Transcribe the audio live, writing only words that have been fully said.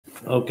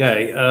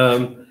Okay.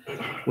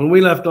 When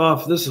we left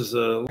off, this is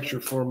a lecture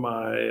for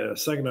my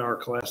second hour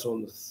class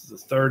on the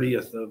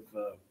 30th of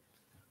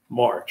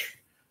March.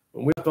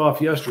 When we left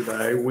off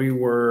yesterday, we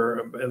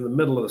were in the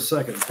middle of the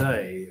second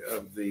day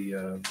of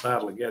the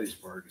Battle of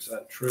Gettysburg. Is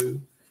that true?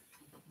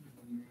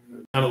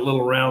 Down a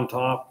little round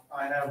top.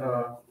 I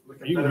have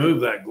you can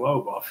move that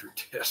globe off your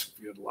desk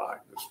if you'd like.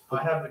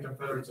 I have the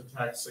Confederates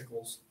attack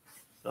signals.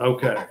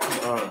 Okay.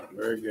 All right.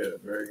 Very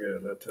good. Very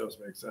good. That tells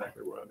me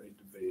exactly where I need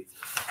to be.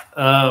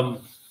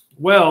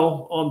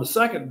 Well, on the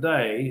second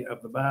day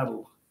of the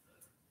battle,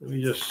 let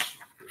me just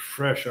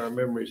refresh our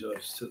memories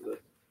as to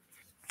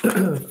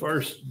the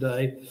first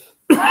day.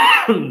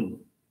 On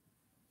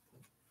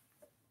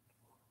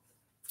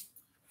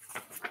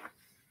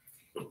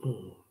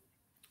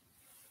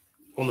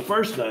the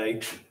first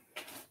day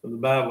of the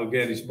Battle of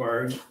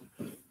Gettysburg,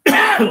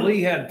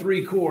 Lee had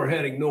 3 corps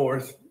heading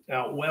north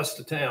out west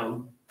of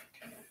town.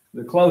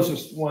 The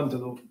closest one to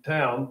the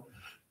town,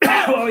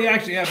 well, he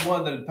actually had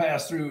one that had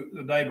passed through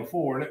the day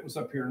before, and it was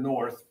up here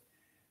north.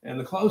 And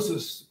the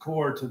closest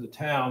corps to the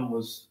town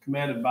was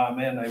commanded by a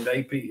man named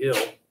A.P. Hill.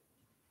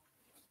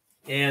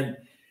 And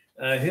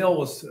Hill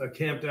was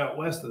camped out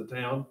west of the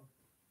town.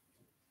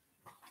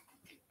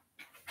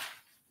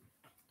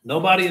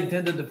 Nobody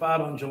intended to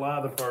fight on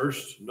July the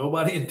 1st.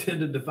 Nobody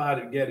intended to fight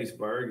at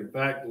Gettysburg. In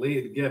fact, Lee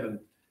had given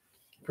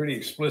pretty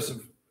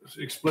explicit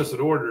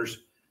orders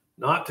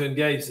not to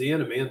engage the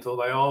enemy until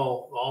they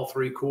all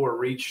 3 corps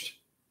reached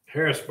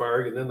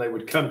Harrisburg, and then they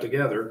would come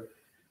together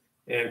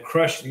and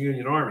crush the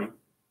Union Army.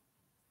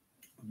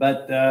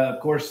 But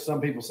of course, some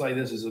people say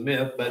this is a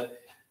myth, but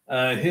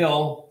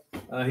Hill,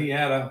 he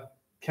had a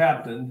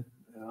captain,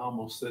 I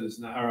almost said his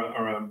name,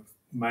 or a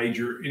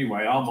major,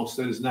 anyway, I almost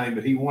said his name,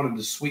 but he wanted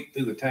to sweep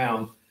through the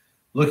town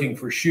looking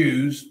for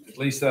shoes. At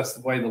least that's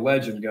the way the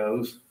legend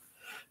goes.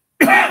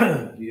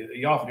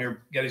 You often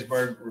hear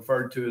Gettysburg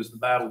referred to as the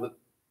battle that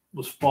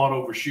was fought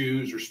over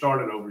shoes or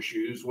started over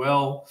shoes.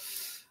 Well,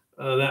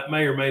 that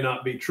may or may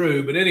not be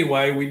true. But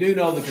anyway, we do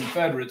know the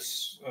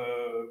Confederates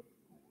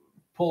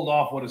pulled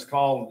off what is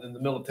called in the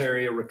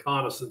military a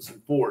reconnaissance in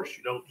force.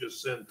 You don't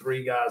just send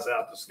 3 guys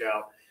out to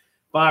scout.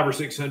 500 or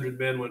 600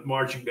 men went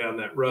marching down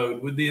that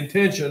road with the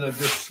intention of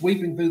just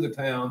sweeping through the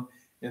town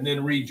and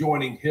then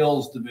rejoining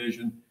Hill's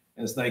division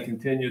as they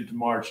continued to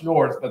march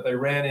north. But they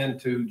ran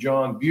into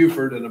John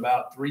Buford and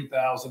about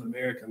 3,000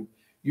 American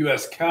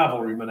U.S.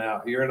 cavalrymen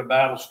out here, and a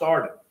battle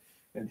started.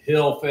 And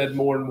Hill fed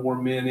more and more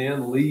men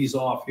in. Lee's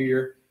off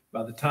here.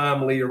 By the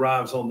time Lee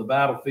arrives on the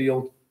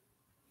battlefield,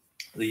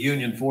 the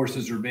Union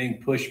forces are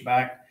being pushed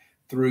back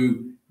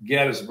through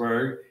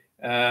Gettysburg,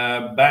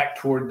 back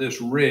toward this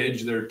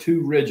ridge. There are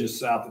 2 ridges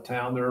south of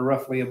town. They're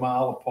roughly a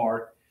mile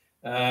apart.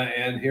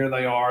 And here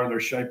they are. They're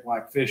shaped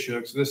like fish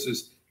hooks. This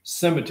is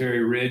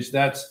Cemetery Ridge.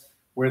 That's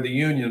where the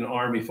Union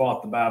Army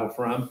fought the battle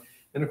from.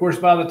 And, of course,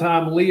 by the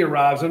time Lee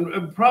arrives,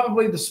 and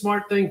probably the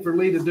smart thing for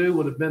Lee to do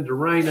would have been to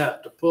rein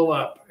up, to pull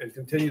up, and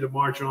continue to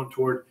march on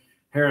toward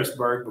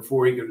Harrisburg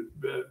before he could,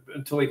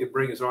 until he could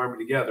bring his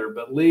army together.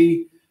 But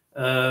Lee,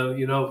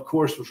 of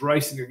course, was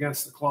racing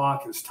against the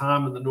clock. His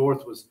time in the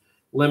North was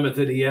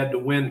limited. He had to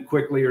win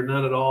quickly or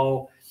none at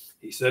all.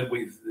 He said,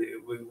 we've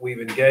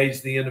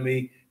engaged the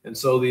enemy. And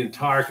so the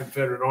entire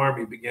Confederate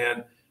Army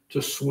began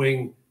to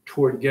swing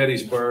toward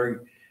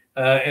Gettysburg.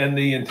 And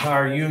the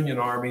entire Union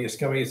Army is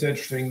coming. It's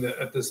interesting that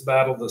at this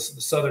battle, the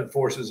Southern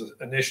forces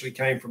initially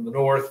came from the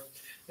north,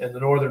 and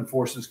the Northern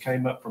forces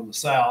came up from the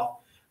south.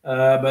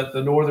 But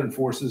the Northern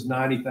forces,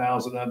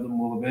 90,000 of them,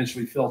 will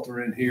eventually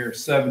filter in here,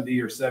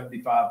 70 or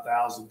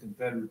 75,000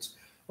 Confederates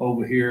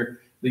over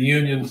here. The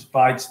Union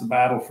fights the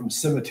battle from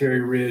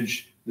Cemetery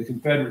Ridge. The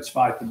Confederates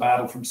fight the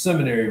battle from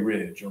Seminary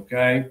Ridge,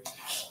 okay?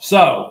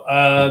 So,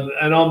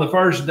 and on the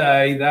first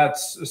day,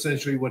 that's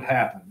essentially what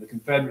happened. The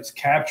Confederates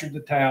captured the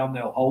town.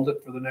 They'll hold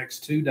it for the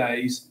next 2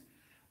 days.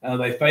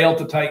 They failed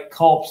to take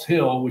Culp's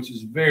Hill, which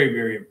is very,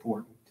 very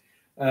important.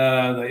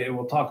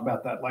 We'll talk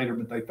about that later,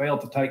 but they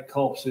failed to take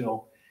Culp's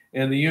Hill.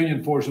 And the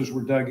Union forces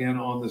were dug in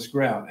on this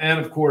ground. And,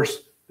 of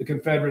course, the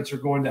Confederates are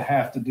going to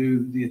have to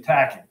do the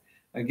attacking.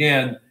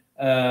 Again,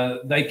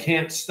 they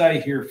can't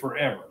stay here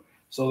forever.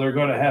 So they're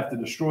going to have to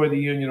destroy the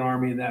Union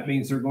Army, and that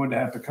means they're going to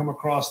have to come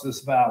across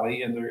this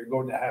valley, and they're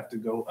going to have to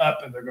go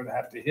up, and they're going to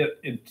have to hit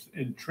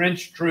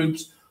entrenched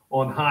troops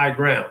on high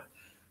ground.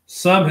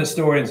 Some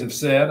historians have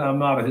said, I'm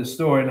not a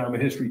historian, I'm a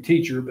history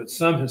teacher, but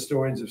some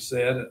historians have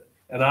said,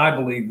 and I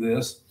believe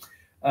this,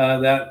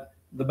 that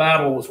the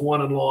battle was won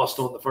and lost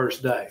on the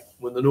first day.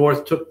 When the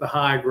North took the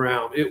high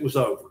ground, it was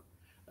over.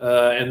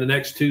 And the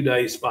next 2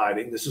 days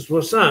fighting, this is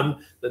what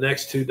the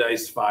next 2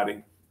 days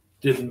fighting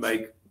didn't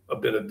make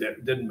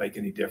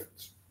any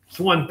difference. It's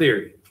one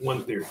theory.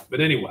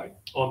 But anyway,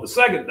 on the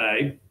second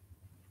day,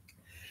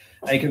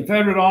 a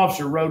Confederate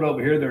officer rode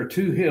over here. There are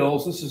 2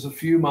 hills. This is a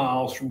few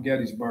miles from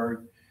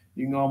Gettysburg.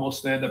 You can almost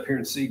stand up here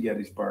and see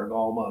Gettysburg,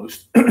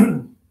 almost.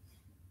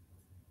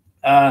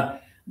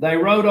 They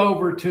rode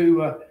over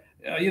to,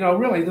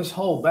 really this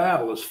whole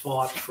battle is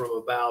fought from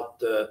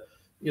about,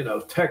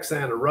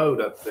 Texana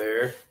Road up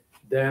there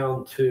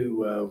down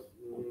to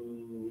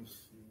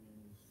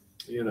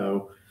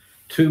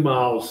 2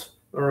 miles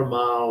or a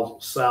mile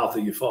south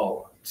of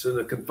Eufaula. It's in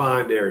a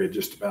confined area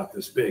just about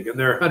this big. And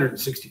there are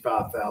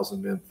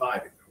 165,000 men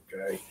fighting,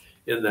 okay,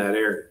 in that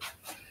area.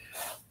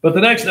 But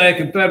the next day, a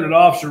Confederate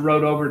officer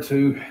rode over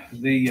to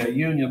the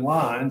Union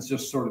lines,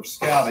 just sort of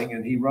scouting,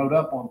 and he rode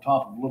up on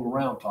top of Little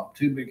Round Top,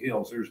 two big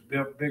hills. There's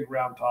big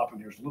Round Top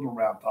and there's Little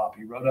Round Top.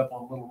 He rode up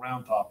on Little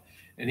Round Top,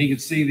 and he could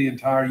see the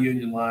entire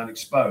Union line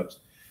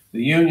exposed.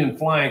 The Union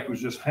flank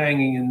was just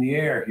hanging in the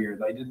air here.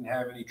 They didn't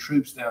have any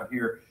troops down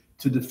here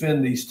to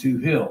defend these two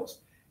hills.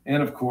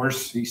 And of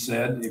course, he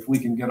said, if we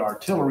can get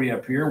artillery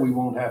up here, we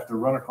won't have to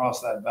run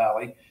across that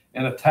valley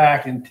and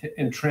attack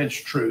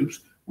entrenched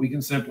troops. We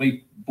can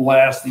simply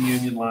blast the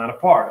Union line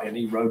apart. And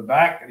he rode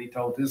back and he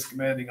told his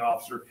commanding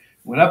officer,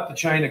 went up the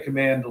chain of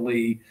command to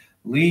Lee.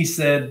 Lee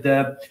said,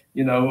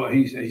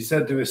 he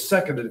said to his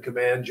second in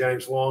command,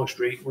 James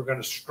Longstreet, we're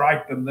going to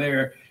strike them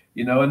there.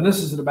 And this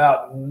is at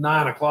about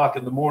 9 o'clock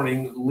in the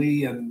morning.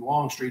 Lee and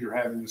Longstreet are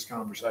having this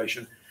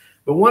conversation.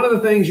 But one of the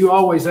things you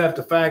always have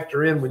to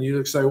factor in when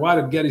you say, why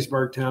did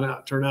Gettysburg turn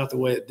out the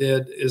way it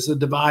did, is a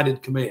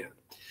divided command.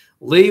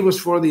 Lee was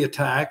for the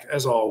attack,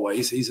 as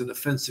always. He's an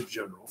offensive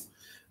general.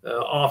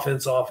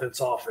 Offense.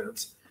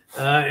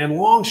 And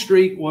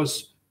Longstreet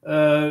was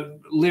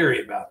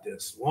leery about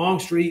this.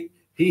 Longstreet,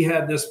 he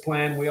had this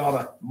plan. We ought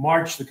to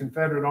march the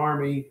Confederate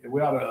Army.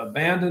 We ought to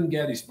abandon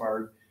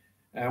Gettysburg.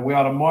 We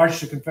ought to march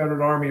the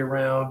Confederate Army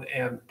around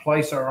and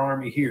place our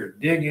army here,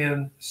 dig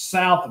in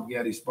south of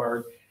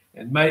Gettysburg,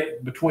 and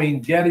make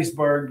between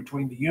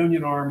the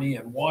Union Army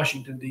and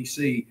Washington,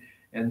 D.C.,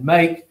 and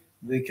make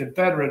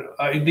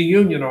the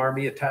Union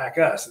Army attack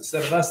us.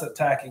 Instead of us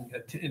attacking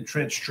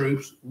entrenched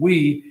troops,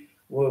 we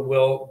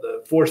will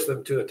force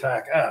them to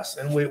attack us.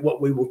 And what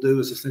we will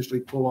do is essentially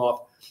pull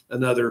off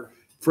another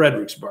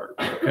Fredericksburg.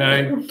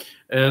 Okay.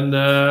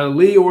 And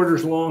Lee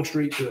orders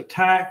Longstreet to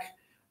attack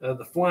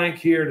the flank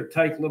here to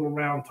take Little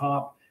Round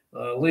Top.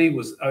 Longstreet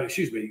was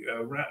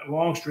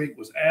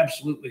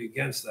absolutely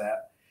against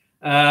that.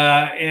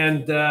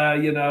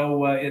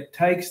 It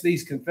takes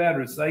these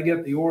Confederates, they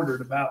get the order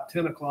at about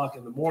 10 o'clock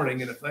in the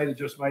morning. And if they'd have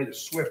just made a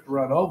swift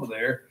run over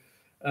there,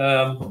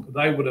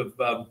 they would have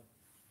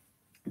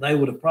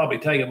probably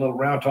taken Little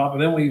Round Top.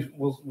 And then we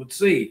would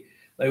see,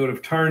 they would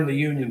have turned the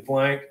Union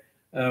flank.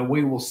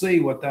 We will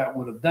see what that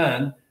would have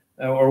done,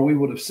 or we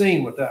would have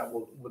seen what that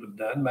would have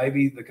done.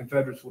 Maybe the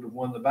Confederates would have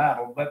won the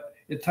battle, but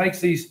it takes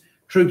these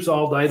troops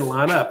all day to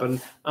line up.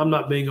 And I'm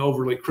not being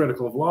overly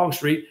critical of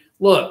Longstreet.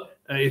 Look,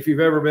 if you've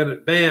ever been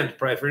at band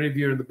practice, for any of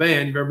you in the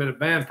band, you've ever been at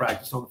band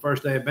practice, on the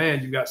first day of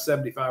band, you've got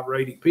 75 or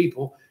 80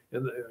 people.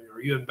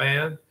 Are you in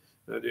band?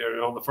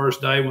 On the first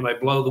day when they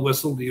blow the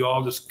whistle, do you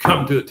all just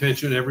come to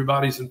attention?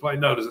 Everybody's in play?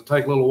 No, does it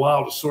take a little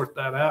while to sort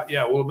that out?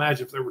 Yeah, well,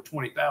 imagine if there were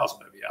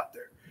 20,000 of you out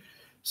there.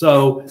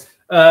 So,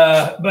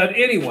 but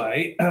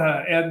anyway,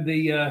 and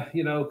the,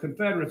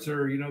 Confederates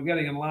are,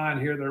 getting in line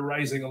here. They're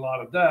raising a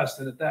lot of dust.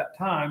 And at that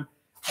time,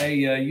 a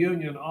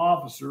Union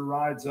officer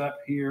rides up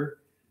here.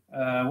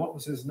 What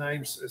was his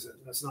name?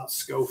 That's not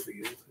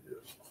Schofield.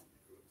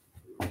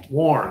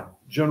 Warren,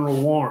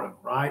 General Warren,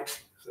 right?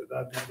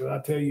 Did I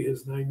tell you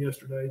his name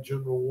yesterday?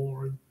 General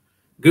Warren,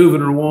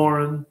 Gouverneur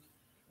Warren.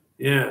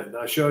 Yeah, did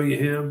I show you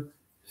him?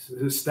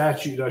 His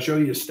statue. Did I show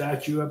you his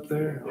statue up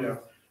there? Yeah.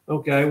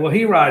 Okay. Well,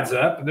 he rides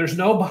up, and there's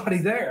nobody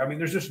there. I mean,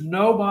 there's just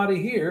nobody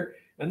here.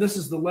 And this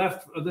is the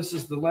left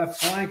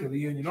flank of the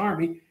Union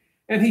Army,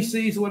 and he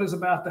sees what is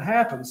about to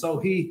happen. So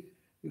he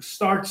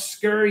starts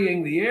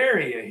scurrying the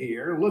area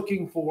here,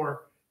 looking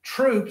for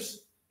troops,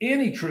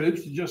 any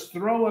troops, to just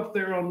throw up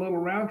there on Little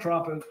Round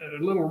Top and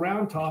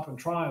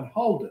try and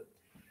hold it.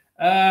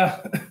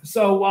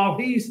 So while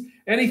he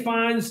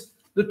finds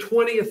the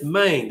 20th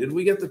Maine. Did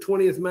we get the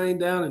 20th Maine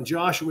down? And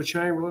Joshua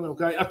Chamberlain,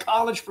 okay, a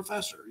college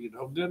professor,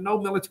 did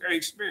no military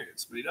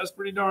experience, but he does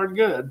pretty darn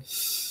good.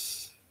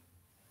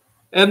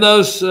 And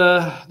those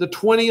the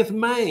 20th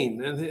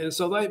Maine, and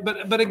so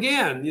but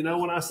again,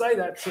 when I say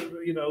that,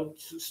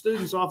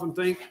 students often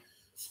think,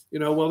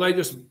 well, they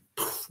just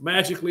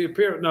magically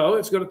appear. No,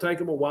 it's going to take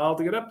them a while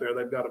to get up there.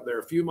 They're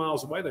a few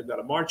miles away. They've got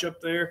to march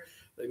up there.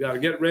 They've got to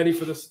get ready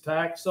for this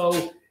attack.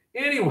 So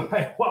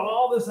anyway, while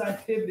all this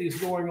activity is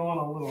going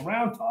on Little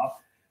Round Top,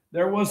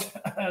 there was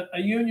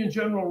a Union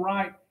general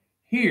right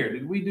here.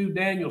 Did we do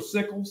Daniel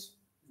Sickles?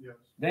 Yes.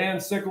 Dan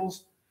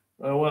Sickles.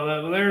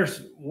 Well,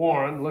 there's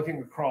Warren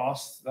looking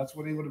across. That's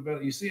what he would have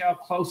been. You see how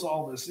close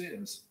all this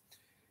is.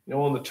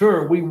 On the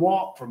tour, we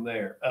walked from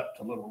there up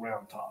to Little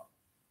Round Top.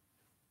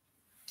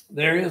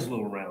 There is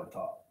Little Round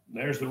Top.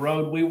 There's the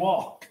road we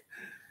walked.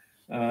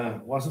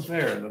 Wasn't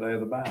there the day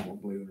of the battle,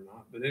 believe it or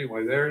not. But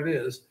anyway, there it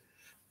is.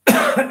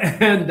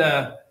 And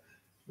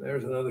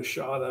there's another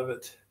shot of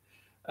it.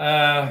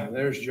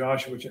 There's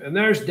Joshua. And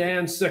there's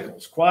Dan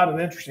Sickles, quite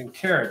an interesting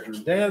character.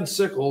 Dan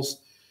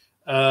Sickles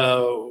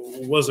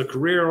was a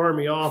career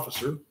Army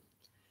officer.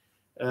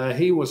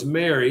 He was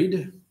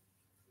married,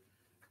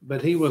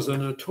 but he was a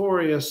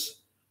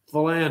notorious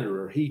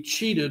philanderer. He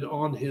cheated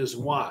on his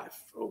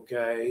wife,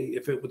 okay?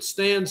 If it would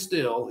stand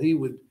still, he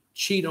would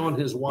cheat on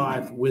his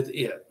wife with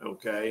it,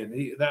 okay?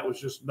 And that was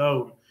just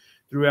known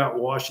throughout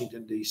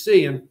Washington,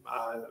 D.C. And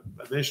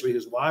eventually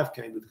his wife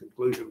came to the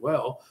conclusion,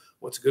 well,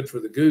 what's good for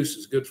the goose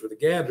is good for the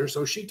gander.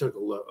 So she took a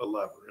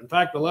lover. In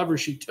fact, the lover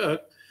she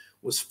took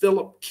was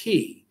Philip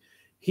Key.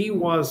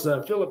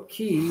 Philip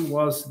Key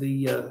was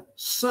the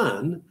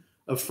son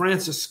of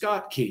Francis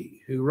Scott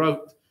Key, who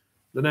wrote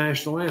the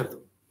national anthem,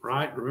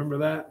 right? Remember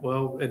that?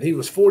 Well, and he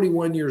was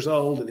 41 years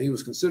old, and he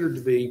was considered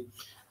to be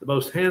the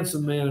most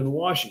handsome man in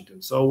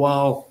Washington. So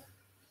while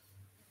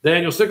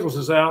Daniel Sickles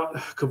is out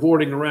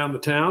cavorting around the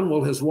town,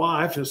 well, his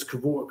wife is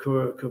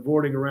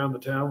cavorting around the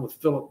town with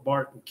Philip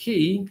Barton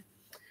Key.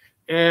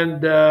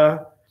 And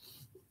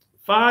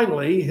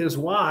finally, his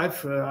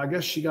wife, I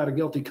guess she got a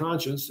guilty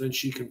conscience, and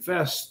she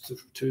confessed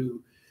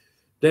to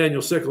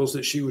Daniel Sickles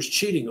that she was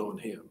cheating on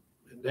him.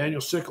 And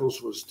Daniel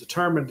Sickles was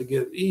determined to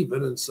get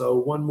even. And so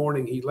one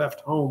morning he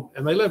left home,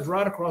 and they lived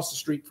right across the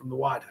street from the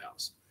White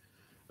House.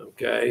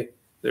 Okay.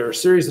 There are a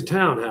series of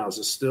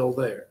townhouses still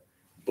there.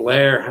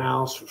 Blair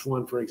House was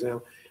one, for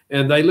example.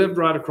 And they lived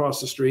right across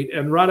the street.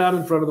 And right out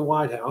in front of the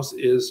White House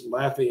is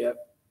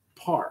Lafayette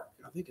Park.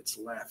 I think it's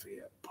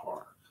Lafayette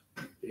Park.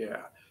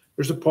 Yeah.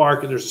 There's a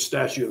park, and there's a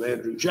statue of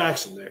Andrew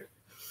Jackson there.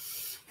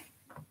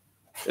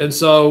 And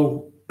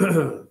so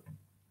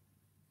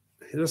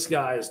this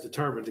guy is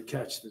determined to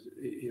catch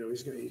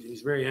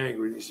he's very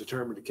angry, and he's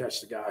determined to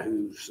catch the guy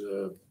who's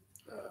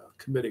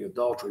committing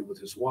adultery with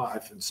his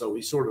wife. And so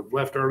he sort of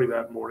left early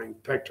that morning,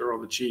 pecked her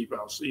on the cheek.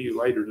 I'll see you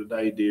later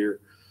today, dear.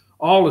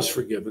 All is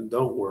forgiven.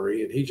 Don't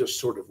worry. And he just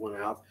sort of went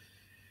out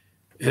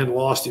and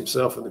lost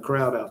himself in the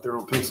crowd out there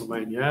on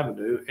Pennsylvania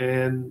Avenue.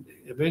 And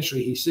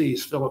eventually he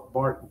sees Philip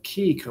Barton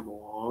Key come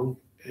along,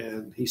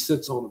 and he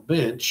sits on a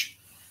bench,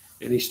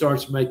 and he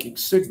starts making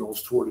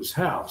signals toward his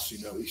house.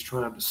 He's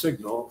trying to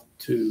signal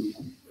to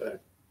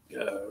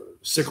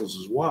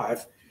Sickles'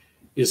 wife,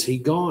 is he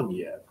gone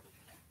yet?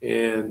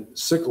 And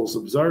Sickles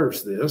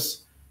observes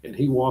this, and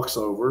he walks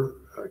over.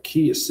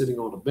 Key is sitting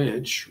on a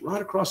bench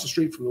right across the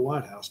street from the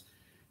White House.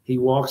 He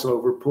walks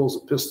over, pulls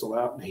a pistol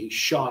out, and he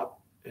shot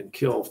and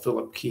killed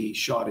Philip Key,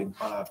 shot him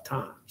 5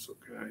 times,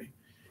 okay?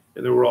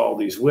 And there were all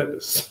these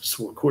witnesses.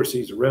 So, of course,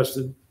 he's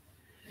arrested,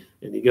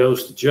 and he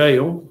goes to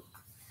jail.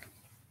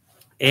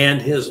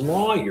 And his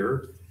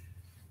lawyer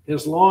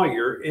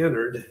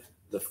entered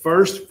the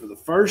first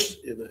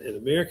in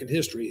American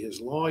history,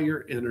 his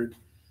lawyer entered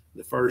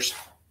the first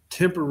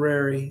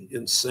temporary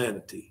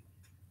insanity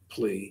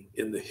plea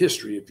in the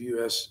history of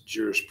U.S.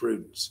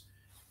 jurisprudence.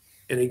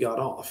 And he got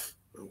off,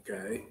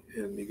 okay?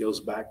 And he goes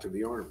back to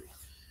the Army.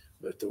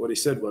 But what he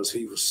said was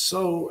he was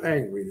so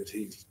angry that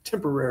he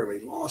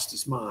temporarily lost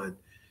his mind,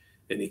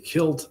 and he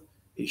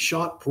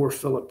shot poor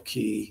Philip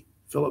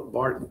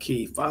Barton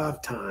Key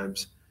 5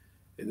 times.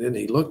 And then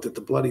he looked at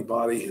the bloody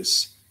body.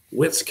 His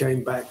wits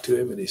came back to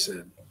him, and he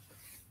said,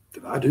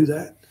 did I do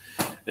that?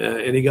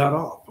 And he got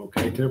off,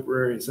 okay,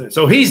 temporary insanity.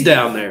 So he's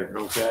down there,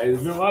 okay?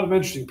 There's a lot of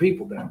interesting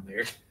people down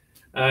there.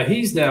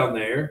 He's down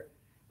there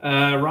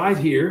right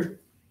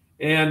here.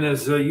 And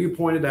as you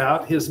pointed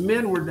out, his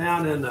men were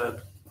down in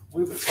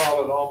we would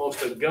call it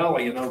almost a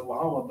gully in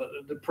Oklahoma, but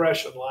a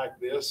depression like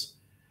this.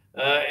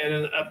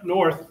 And up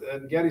north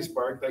in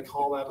Gettysburg, they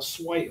call that a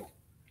swale.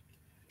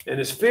 And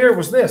his fear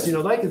was this,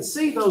 they could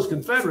see those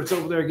Confederates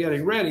over there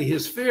getting ready.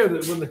 His fear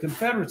that when the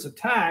Confederates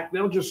attack,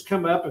 they'll just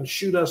come up and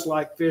shoot us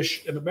like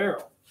fish in a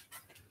barrel.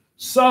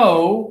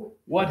 So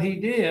what he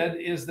did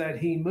is that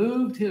he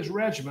moved his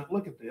regiment.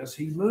 Look at this.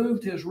 He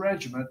moved his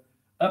regiment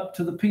up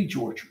to the peach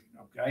orchard.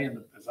 Okay.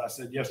 And as I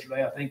said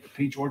yesterday, I think the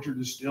peach orchard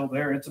is still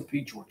there. It's a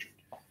peach orchard.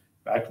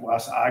 In fact,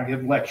 I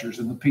give lectures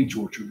in the peach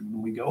orchard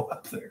when we go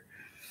up there.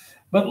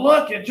 But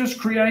look, it just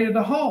created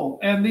a hole.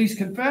 And these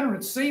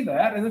Confederates see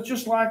that, and it's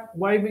just like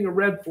waving a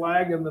red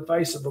flag in the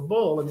face of a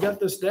bull. And get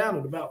this down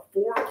at about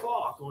 4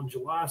 o'clock on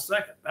July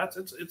 2nd.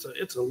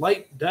 It's a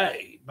late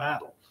day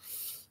battle.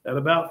 At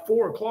about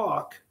 4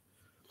 o'clock,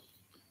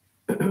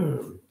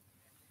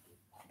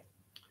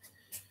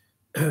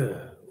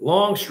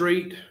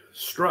 Longstreet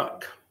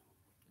struck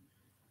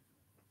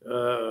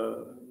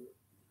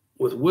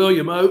with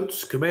William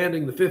Oates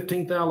commanding the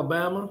 15th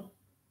Alabama.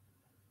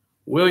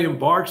 William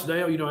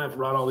Barksdale, you don't have to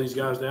write all these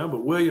guys down,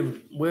 but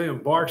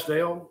William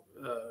Barksdale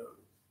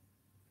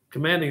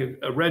commanding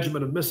a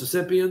regiment of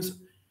Mississippians.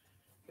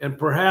 And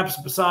perhaps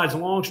besides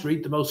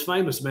Longstreet, the most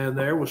famous man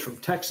there was from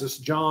Texas,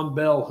 John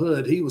Bell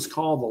Hood. He was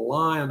called the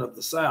Lion of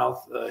the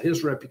South.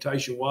 His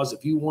reputation was,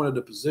 if you wanted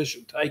a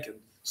position taken,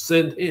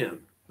 send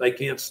him. They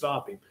can't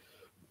stop him.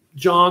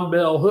 John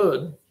Bell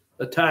Hood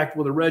attacked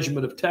with a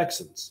regiment of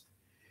Texans.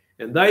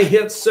 And they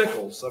hit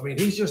Sickles. I mean,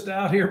 he's just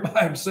out here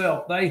by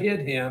himself. They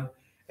hit him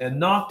and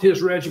knocked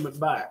his regiment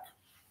back.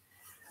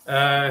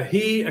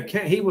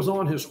 He was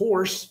on his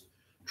horse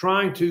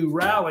trying to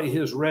rally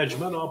his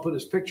regiment. I'll put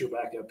his picture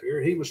back up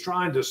here. He was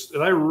they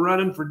were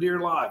running for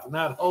dear life, and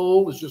that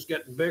hole is just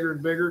getting bigger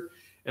and bigger,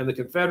 and the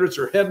Confederates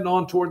are heading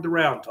on toward the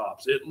Round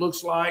Tops. It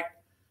looks like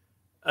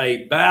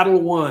a battle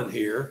won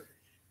here.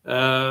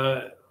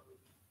 Out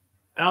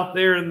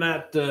there in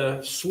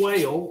that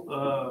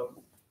swale,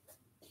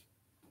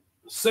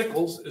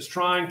 Sickles is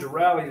trying to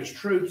rally his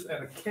troops,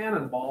 and a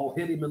cannonball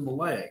hit him in the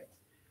leg.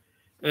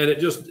 and it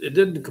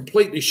didn't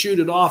completely shoot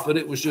it off, but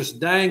it was just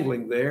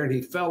dangling there, and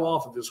he fell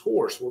off of his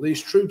horse. Well,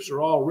 these troops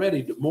are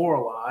already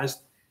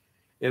demoralized,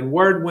 and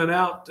word went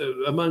out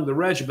among the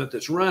regiment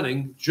that's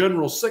running,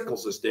 General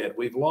Sickles is dead.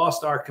 We've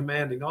lost our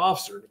commanding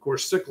officer. And of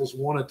course, Sickles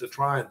wanted to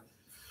try and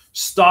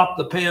stop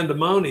the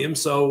pandemonium,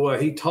 so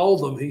he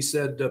told them, he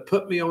said,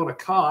 put me on a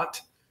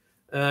cot.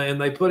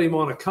 And they put him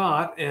on a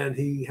cot, and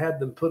he had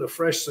them put a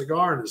fresh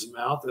cigar in his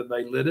mouth, and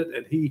they lit it,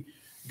 and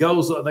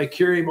they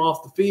carry him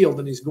off the field,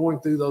 and he's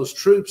going through those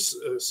troops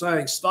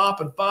saying,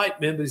 stop and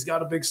fight, men, but he's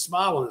got a big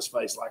smile on his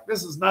face, like,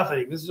 this is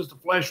nothing, this is just a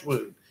flesh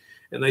wound.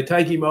 And they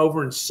take him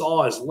over and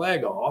saw his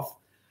leg off,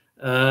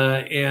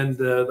 and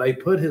they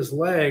put his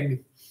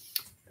leg,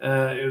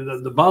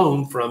 the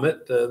bone from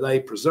it, they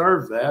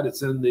preserve that.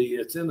 It's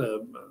in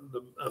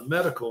a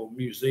medical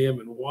museum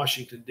in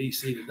Washington,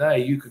 D.C.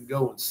 today. You can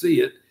go and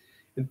see it.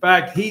 In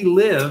fact, he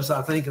lives,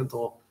 I think,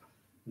 until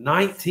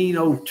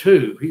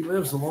 1902. He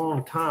lives a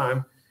long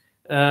time,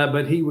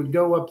 but he would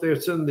go up there.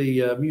 It's in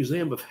the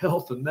Museum of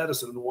Health and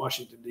Medicine in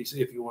Washington,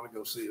 D.C., if you want to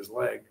go see his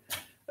leg.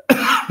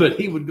 But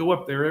he would go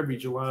up there every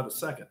July the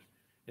 2nd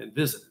and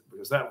visit it,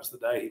 because that was the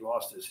day he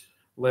lost his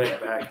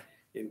leg back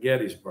in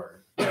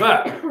Gettysburg.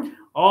 But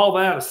all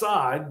that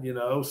aside,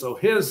 so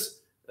his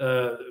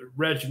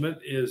regiment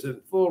is in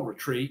full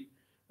retreat.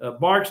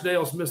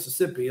 Barksdale's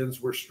Mississippians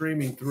were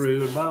streaming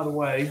through. And by the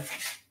way,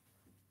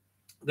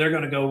 they're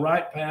going to go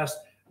right past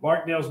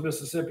Barksdale's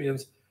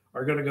Mississippians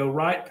are going to go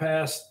right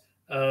past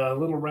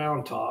Little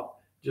Round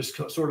Top, just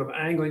sort of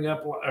angling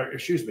up,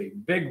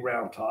 Big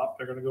Round Top.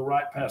 They're going to go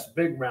right past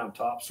Big Round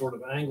Top, sort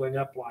of angling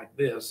up like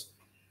this.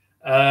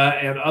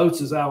 And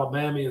Oates's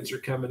Alabamians are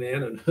coming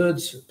in, and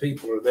Hood's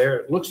people are there.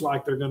 It looks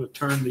like they're going to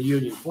turn the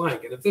Union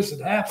flank. And if this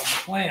had happened,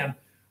 the plan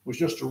was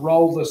just to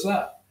roll this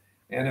up.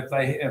 And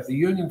if the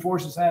Union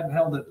forces hadn't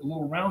held at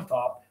Little Round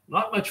Top,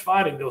 not much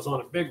fighting goes on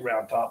at Big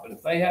Round Top, but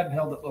if they hadn't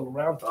held at Little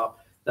Round Top,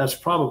 that's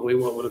probably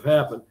what would have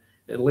happened,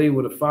 and Lee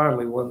would have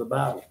finally won the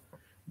battle.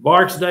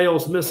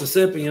 Barksdale's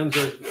Mississippians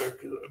are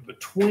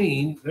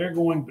they're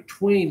going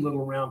between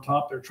Little Round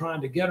Top. They're trying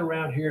to get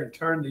around here and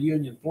turn the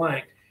Union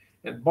flank,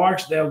 and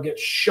Barksdale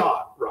gets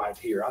shot right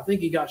here. I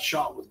think he got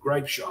shot with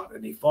grape shot,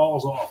 and he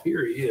falls off.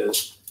 Here he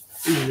is.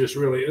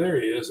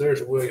 There he is.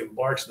 There's William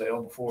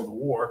Barksdale before the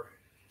war.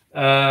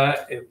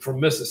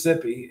 From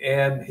Mississippi,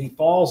 and he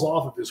falls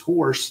off of his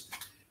horse,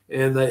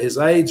 and his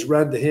aides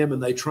run to him,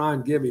 and they try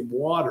and give him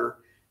water,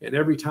 and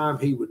every time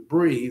he would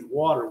breathe,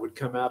 water would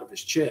come out of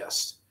his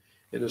chest.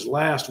 And his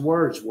last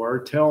words were,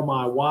 tell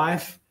my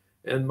wife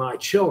and my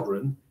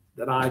children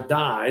that I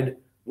died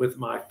with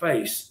my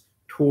face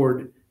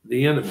toward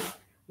the enemy.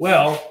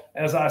 Well,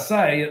 as I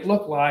say, it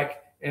looked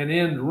like an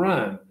end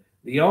run.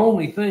 The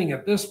only thing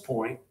at this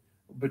point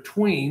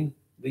between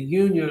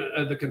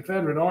the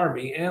Confederate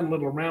Army and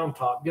Little Round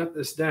Top, get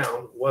this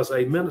down, was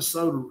a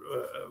Minnesota,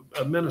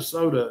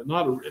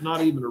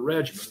 not even a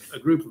regiment, a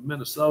group of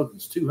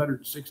Minnesotans,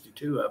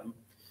 262 of them.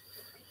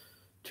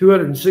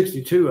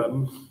 262 of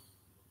them.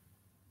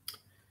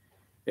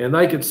 And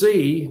they could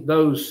see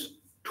those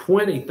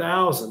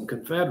 20,000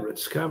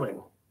 Confederates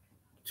coming.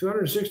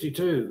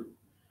 262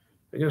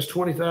 against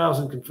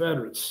 20,000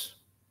 Confederates.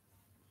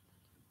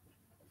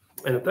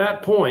 And at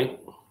that point,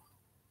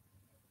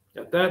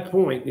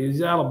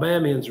 these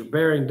Alabamians are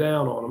bearing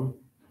down on them.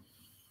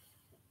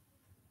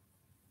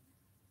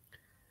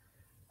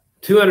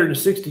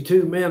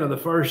 262 men of the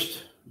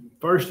first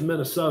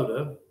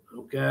Minnesota,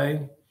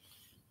 okay?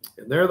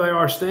 And there they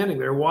are standing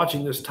there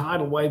watching this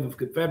tidal wave of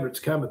Confederates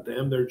come at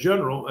them. A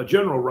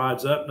general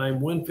rides up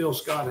named Winfield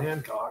Scott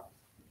Hancock.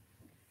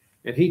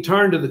 And he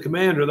turned to the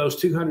commander of those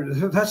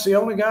 200. That's the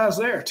only guys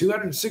there,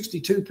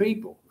 262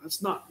 people.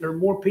 There are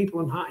more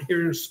people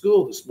here in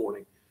school this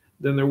morning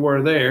than there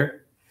were there.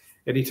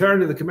 And he turned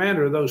to the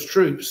commander of those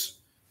troops.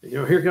 And,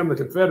 here come the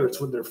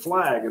Confederates with their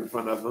flag in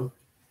front of them.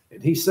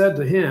 And he said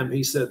to him,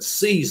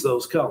 seize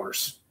those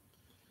colors.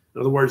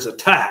 In other words,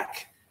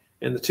 attack.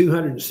 And the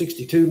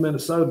 262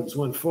 Minnesotans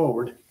went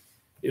forward.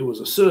 It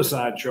was a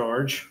suicide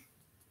charge.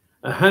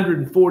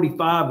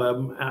 145 of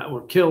them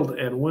were killed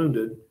and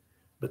wounded.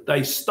 But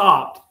they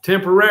stopped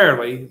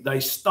temporarily. They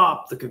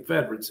stopped the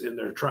Confederates in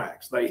their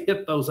tracks. They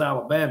hit those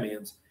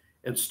Alabamians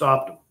and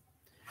stopped them.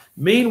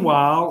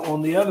 Meanwhile,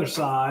 on the other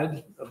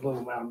side of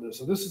Little Round Top,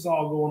 so this is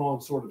all going on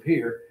sort of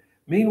here.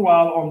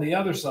 Meanwhile, on the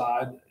other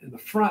side, in the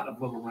front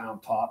of Little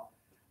Round Top,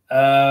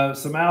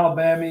 some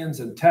Alabamians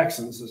and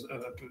Texans,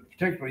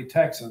 particularly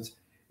Texans,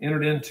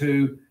 entered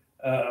into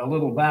a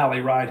little valley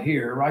right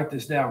here. Write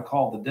this down,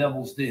 called the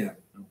Devil's Den.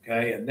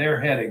 Okay, and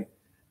they're heading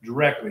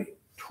directly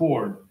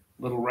toward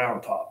Little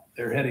Round Top.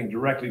 They're heading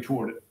directly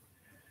toward it.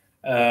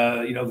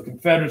 The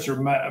Confederates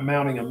are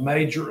mounting a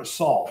major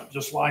assault,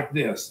 just like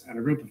this, and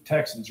a group of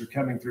Texans are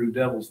coming through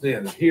Devil's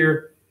Den. And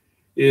here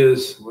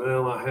is,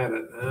 I had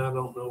it. I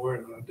don't know where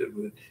I did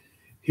with it.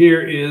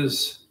 Here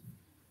is,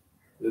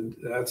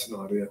 that's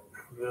not it.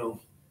 Well,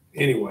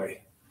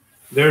 anyway,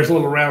 there's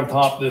Little Round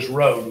Top. This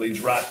road leads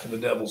right to the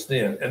Devil's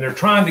Den, and they're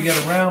trying to get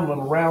around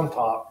Little Round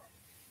Top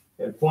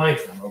and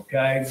flank them.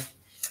 Okay.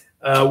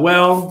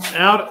 Well,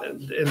 out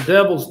in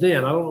Devil's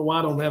Den, I don't know why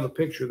I don't have a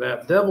picture of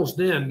that. Devil's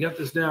Den, get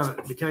this down,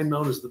 it became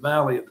known as the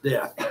Valley of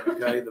Death,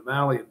 okay, the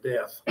Valley of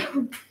Death.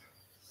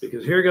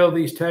 Because here go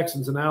these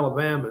Texans and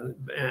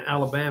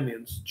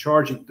Alabamians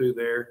charging through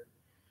there.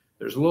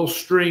 There's a little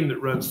stream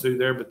that runs through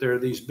there, but there are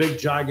these big,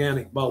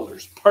 gigantic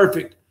boulders.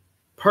 Perfect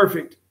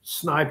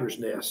sniper's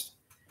nest.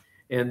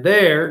 And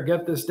there,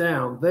 get this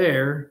down,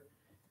 there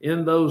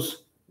in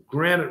those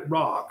granite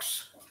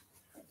rocks,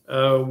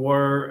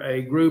 were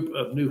a group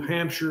of New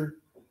Hampshire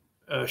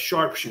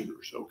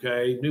sharpshooters,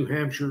 okay? New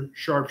Hampshire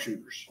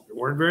sharpshooters. There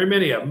weren't very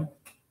many of them.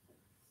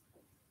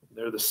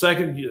 They're the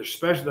second,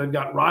 especially they've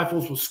got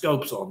rifles with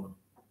scopes on them.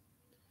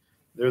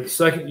 They're the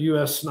second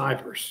U.S.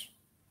 snipers.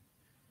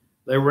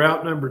 They were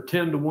outnumbered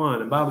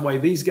 10-1. And by the way,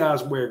 these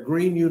guys wear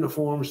green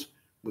uniforms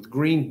with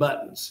green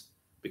buttons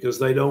because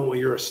they don't, when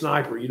you're a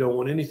sniper, you don't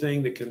want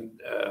anything that can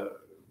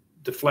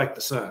deflect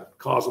the sun,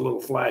 cause a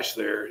little flash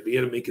there. The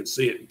enemy can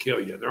see it and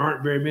kill you. There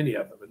aren't very many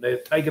of them. And they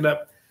had taken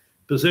up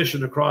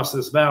position across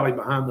this valley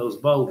behind those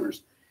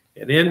boulders.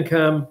 And in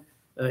come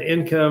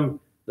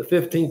the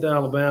 15th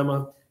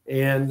Alabama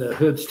and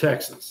Hood's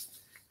Texans.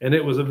 And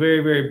it was a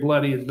very, very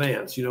bloody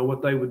advance. You know,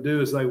 what they would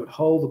do is they would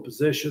hold the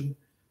position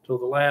till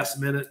the last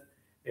minute.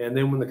 And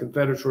then when the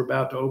Confederates were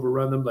about to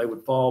overrun them, they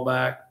would fall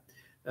back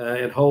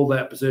and hold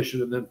that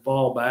position and then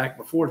fall back.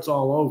 Before it's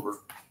all over,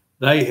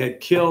 they had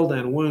killed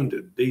and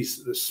wounded.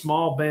 This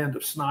small band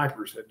of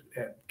snipers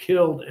had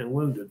killed and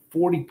wounded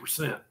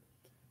 40%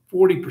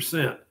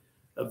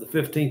 of the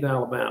 15th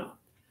Alabama.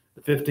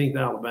 The 15th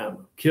Alabama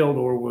killed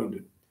or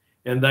wounded.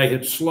 And they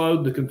had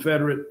slowed the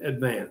Confederate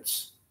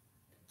advance.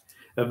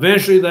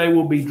 Eventually, they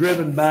will be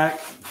driven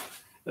back.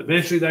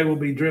 It's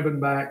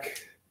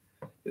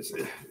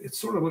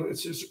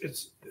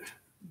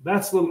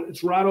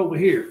right over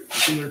here.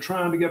 See, they're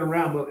trying to get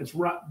around. Well, it's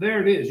right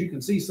there. It is. You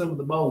can see some of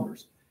the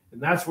boulders. And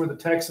that's where the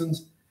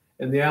Texans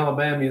and the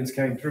Alabamians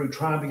came through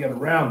trying to get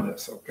around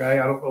this, okay?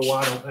 I don't know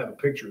why I don't have a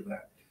picture of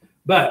that.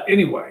 But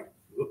anyway,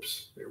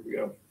 oops, there we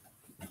go.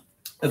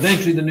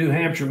 Eventually, the New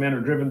Hampshire men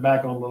are driven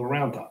back on Little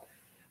Round Top.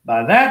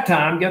 By that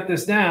time, get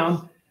this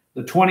down,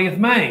 the 20th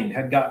Maine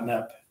had gotten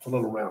up to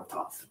Little Round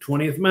Top. The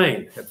 20th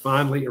Maine had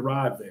finally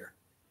arrived there.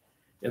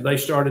 And they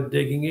started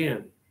digging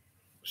in.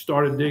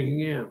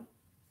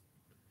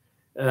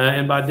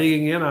 And by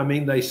digging in, I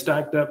mean they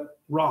stacked up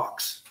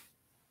rocks.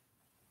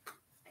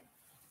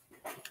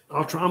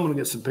 I'm going to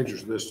get some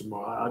pictures of this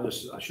tomorrow. I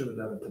should have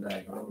done it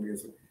today.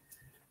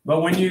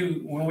 But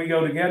when we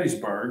go to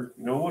Gettysburg,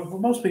 you know, what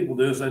most people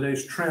do is they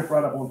just tramp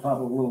right up on top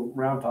of a Little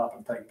Round Top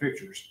and take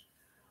pictures.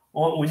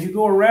 When you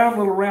go around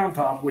Little Round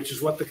Top, which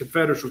is what the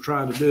Confederates were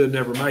trying to do and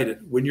never made it,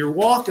 when you're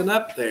walking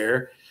up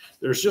there,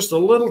 there's just a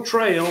little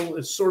trail.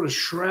 It's sort of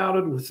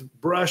shrouded with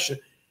brush.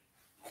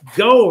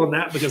 Go on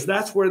that because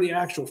that's where the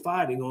actual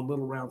fighting on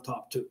Little Round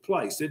Top took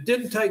place. It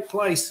didn't take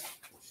place.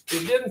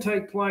 It didn't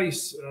take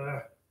place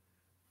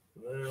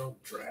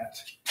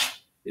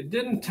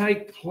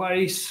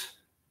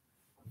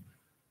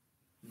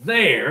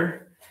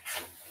there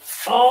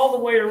all the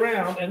way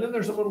around, and then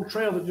there's a little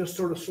trail that just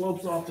sort of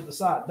slopes off to the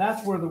side.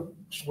 That's where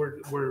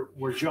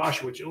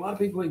Joshua. A lot of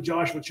people think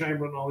Joshua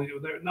Chamberlain.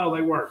 No,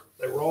 they weren't.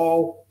 They were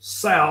all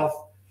south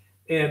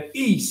and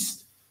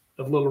east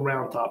of Little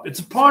Round Top. It's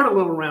a part of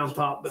Little Round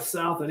Top, but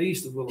south and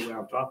east of Little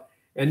Round Top,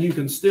 and you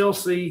can still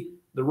see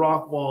the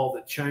rock wall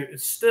that Chamberlain.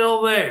 It's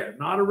still there,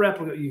 not a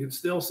replica. You can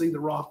still see the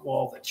rock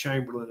wall that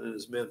Chamberlain and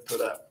his men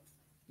put up,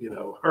 you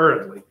know,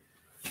 hurriedly,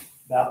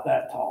 about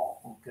that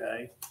tall.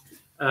 Okay.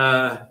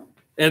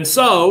 And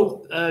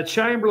so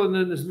Chamberlain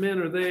and his men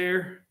are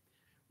there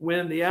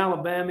when the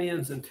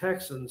Alabamians and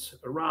Texans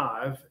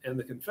arrive, and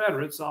the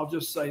Confederates, I'll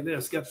just say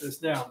this, get this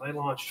down, they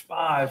launched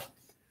 5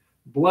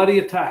 bloody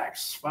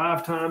attacks.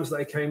 5 times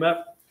they came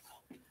up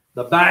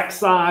the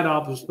backside,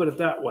 I'll just put it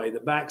that way,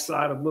 the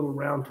backside of Little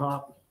Round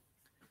Top,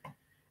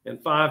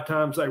 and 5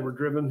 times they were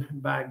driven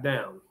back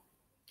down.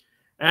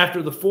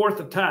 After the 4th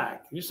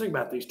attack, you just think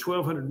about these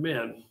 1,200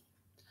 men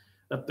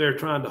up there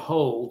trying to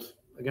hold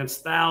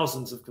against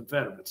thousands of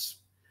Confederates.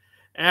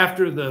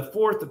 After the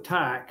 4th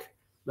attack,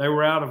 they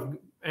were out of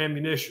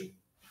ammunition.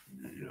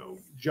 You know,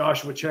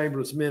 Joshua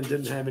Chamberlain's men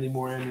didn't have any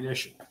more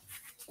ammunition.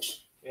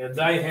 And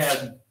they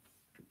had,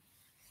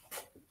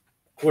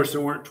 of course,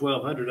 there weren't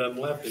 1,200 of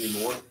them left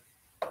anymore.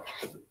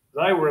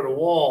 They were at a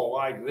wall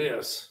like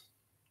this,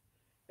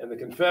 and the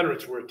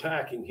Confederates were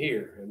attacking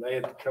here. And they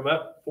had come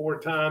up 4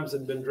 times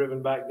and been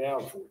driven back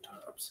down 4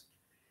 times.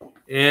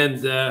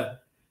 And,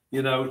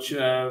 you know,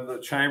 the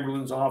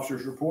Chamberlain's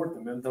officers report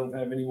the men don't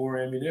have any more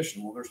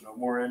ammunition. Well, there's no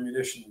more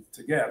ammunition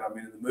to get. I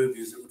mean, in the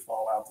movies, it would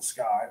fall out the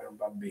sky and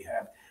everybody would be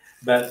happy.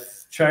 But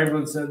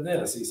Chamberlain said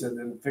this. He said,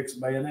 then fix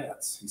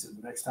bayonets. He said,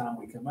 the next time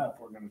we come up,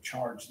 we're going to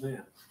charge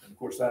them. And, of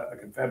course, the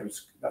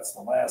Confederates, that's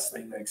the last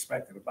thing they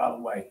expected. And by the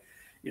way,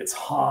 it's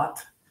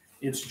hot.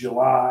 It's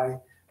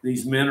July.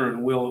 These men are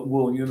in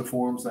wool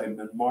uniforms. They've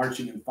been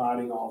marching and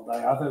fighting all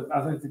day.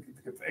 I think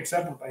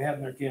except what they had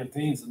in their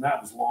canteens, and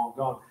that was long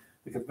gone.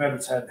 The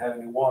Confederates hadn't had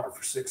any water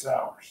for 6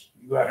 hours.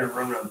 You go out here and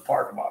run around the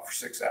parking lot for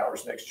 6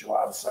 hours next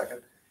July the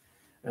 2nd.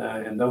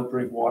 and don't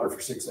drink water for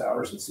 6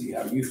 hours and see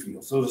how you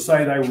feel. So to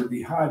say they were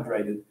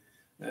dehydrated,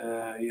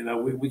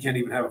 we can't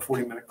even have a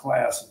 40-minute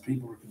class and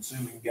people are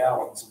consuming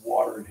gallons of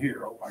water in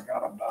here. Oh my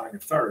God, I'm dying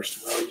of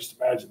thirst. Well, just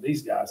imagine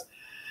these guys.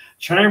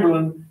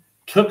 Chamberlain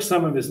took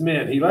some of his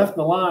men. He left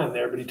the line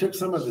there, but he took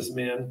some of his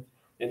men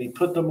and he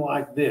put them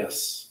like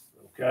this,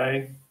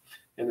 okay?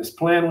 And his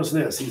plan was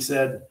this. He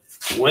said,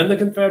 when the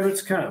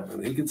Confederates come,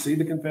 and he could see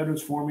the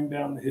Confederates forming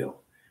down the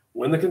hill,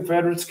 when the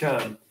Confederates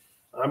come,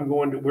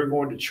 we're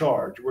going to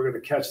charge. We're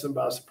going to catch them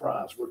by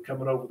surprise. We're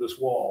coming over this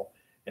wall.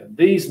 And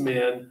these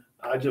men,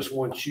 I just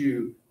want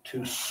you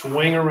to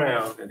swing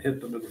around and hit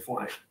them in the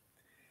flank.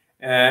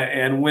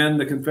 And when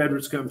the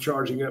Confederates come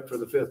charging up for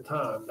the 5th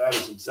time, that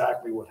is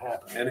exactly what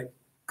happened. And it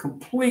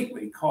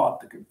completely caught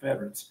the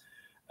Confederates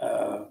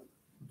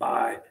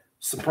by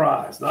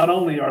surprise. Not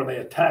only are they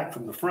attacked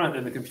from the front,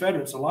 and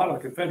a lot of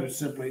the Confederates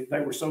they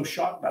were so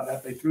shocked by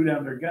that, they threw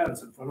down their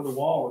guns in front of the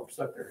wall and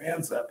stuck their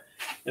hands up.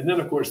 And then,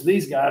 of course,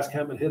 these guys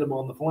come and hit them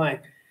on the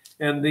flank.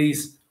 And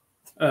these,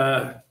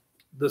 the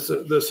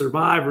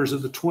survivors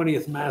of the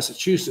 20th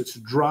Massachusetts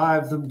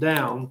drive them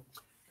down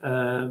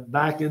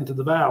back into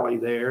the valley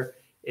there,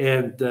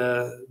 and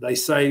they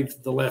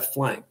saved the left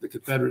flank. The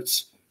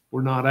Confederates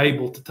were not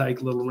able to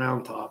take Little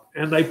Round Top,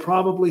 and they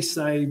probably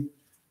saved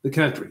the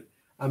country.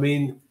 I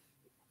mean,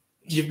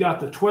 you've got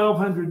the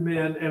 1,200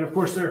 men, and of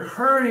course they're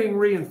hurrying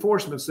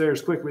reinforcements there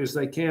as quickly as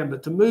they can,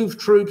 but to move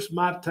troops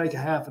might take a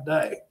half a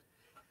day.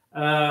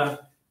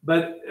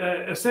 But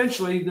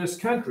essentially this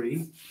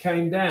country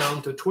came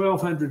down to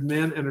 1,200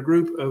 men and a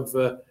group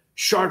of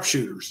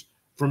sharpshooters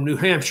from New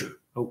Hampshire,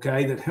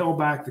 okay, that held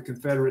back the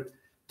Confederate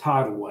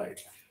tidal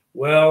wave.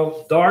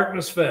 Well,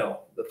 darkness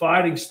fell. The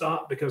fighting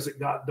stopped because it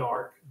got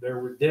dark. There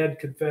were dead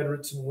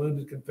Confederates and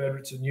wounded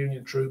Confederates and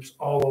Union troops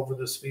all over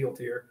this field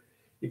here.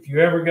 If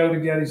you ever go to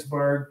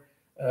Gettysburg,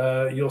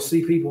 you'll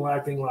see people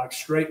acting like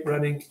straight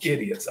running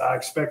idiots. I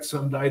expect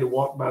someday to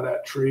walk by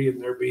that tree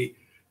and there be,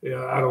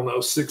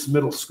 6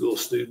 middle school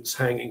students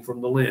hanging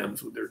from the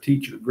limbs with their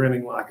teacher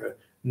grinning like a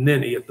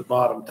ninny at the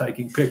bottom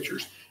taking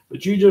pictures.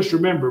 But you just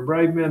remember,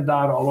 brave men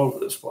died all over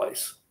this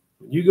place.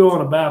 When you go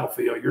on a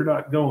battlefield, you're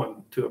not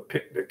going to a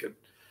picnic at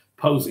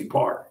Posey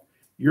Park.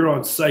 You're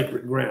on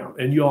sacred ground,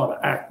 and you ought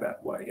to act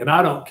that way. And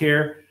I don't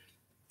care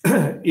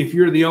if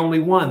you're the only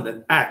one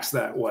that acts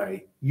that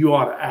way. You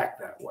ought to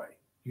act that way.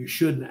 You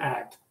shouldn't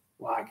act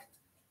like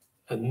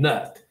a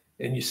nut.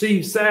 And you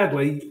see,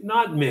 sadly,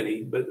 not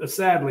many, but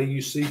sadly,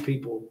 you see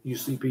people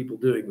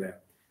doing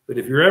that. But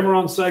if you're ever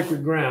on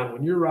sacred ground,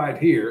 when you're right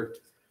here,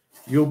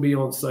 you'll be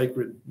on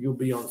sacred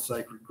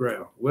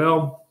ground.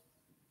 Well,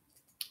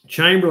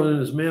 Chamberlain and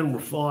his men were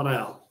fought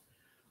out.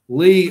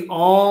 Lee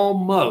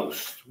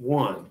almost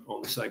won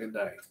on the second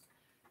day.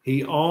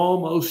 He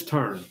almost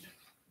turned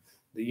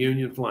the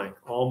Union flank,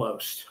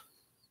 almost.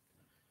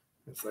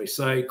 As they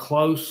say,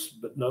 close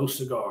but no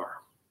cigar.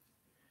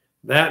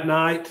 That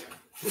night,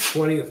 the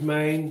 20th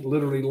Maine,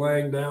 literally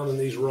laying down in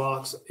these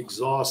rocks,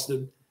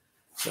 exhausted,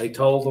 they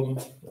told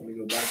them, let me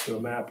go back to a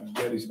map of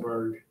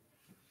Gettysburg.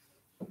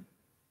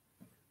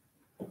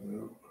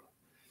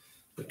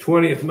 The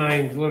 20th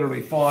Maine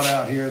literally fought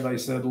out here. They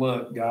said,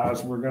 look,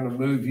 guys, we're going to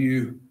move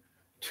you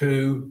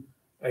to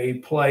a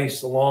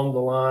place along the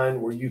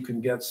line where you can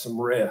get some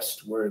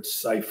rest, where it's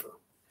safer.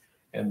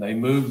 And they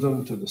moved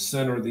them to the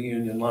center of the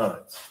Union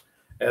lines.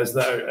 As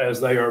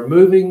they are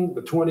moving,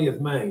 the 20th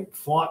Maine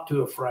fought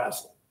to a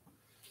frazzle,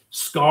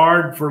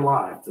 scarred for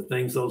life, the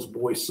things those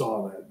boys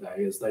saw that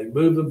day. As they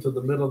moved them to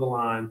the middle of the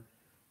line,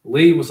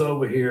 Lee was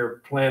over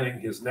here planning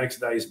his next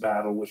day's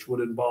battle, which would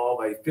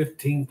involve a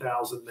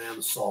 15,000-man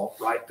assault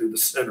right through the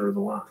center of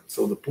the line.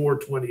 So the poor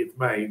 20th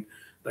Maine,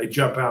 they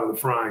jump out of the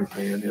frying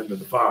pan into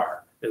the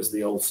fire, as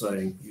the old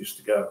saying used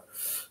to go.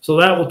 So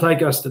that will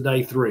take us to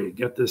day 3.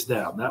 Get this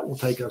down. That will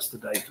take us to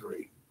day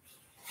 3.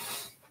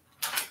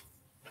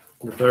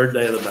 The third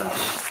day of the battle.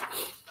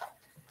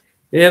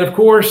 And of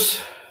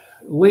course,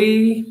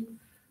 Lee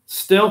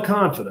still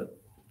confident.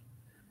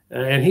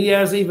 And he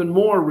has even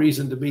more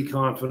reason to be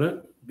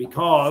confident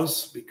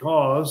because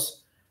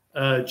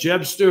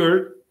Jeb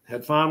Stuart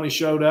had finally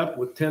showed up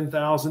with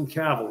 10,000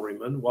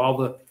 cavalrymen while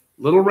the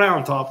Little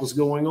Round Top was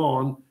going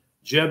on.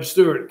 Jeb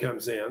Stuart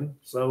comes in.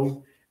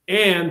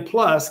 And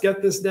plus,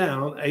 get this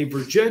down, a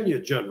Virginia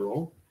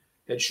general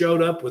had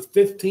showed up with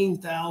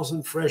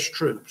 15,000 fresh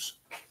troops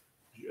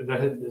that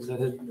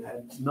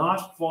had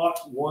not fought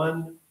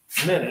 1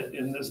 minute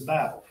in this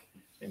battle.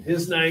 And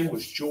his name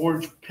was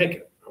George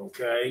Pickett.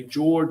 Okay,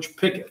 George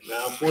Pickett.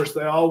 Now, of course,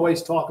 they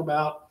always talk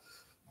about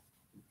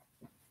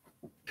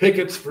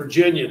Pickett's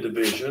Virginia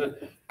division,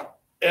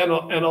 and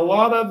a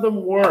lot of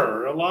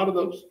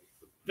those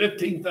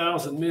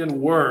 15,000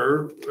 men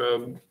were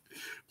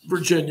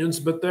Virginians,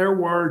 but there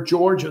were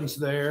Georgians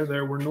there.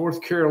 There were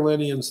North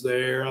Carolinians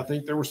there. I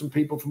think there were some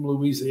people from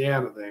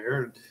Louisiana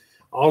there. And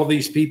all of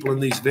these people in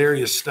these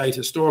various state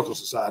historical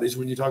societies,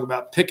 when you talk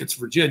about Pickett's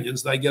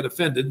Virginians, they get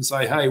offended and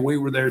say, hey, we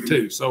were there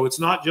too. So it's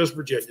not just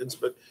Virginians,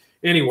 but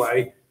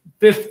anyway,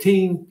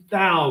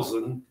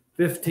 15,000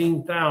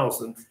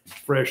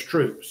 fresh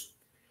troops.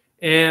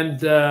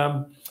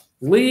 And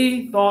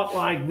Lee thought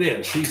like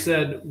this. He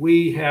said,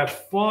 we have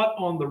fought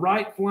on the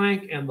right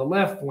flank and the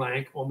left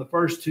flank on the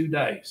first 2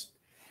 days.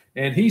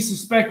 And he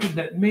suspected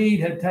that Meade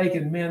had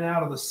taken men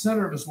out of the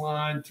center of his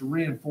line to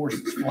reinforce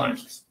its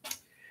flanks.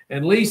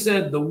 And Lee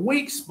said the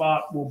weak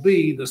spot will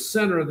be the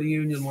center of the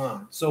Union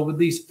line. So with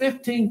these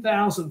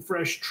 15,000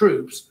 fresh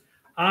troops,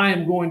 I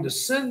am going to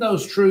send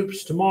those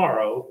troops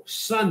tomorrow,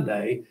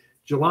 Sunday,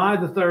 July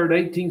the 3rd,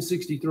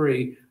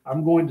 1863.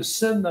 I'm going to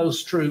send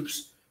those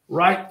troops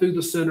right through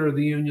the center of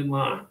the Union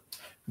line.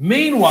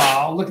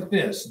 Meanwhile, look at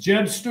this.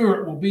 Jeb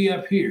Stuart will be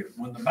up here.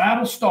 When the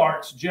battle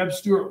starts, Jeb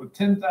Stuart with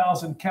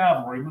 10,000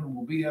 cavalrymen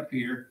will be up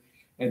here,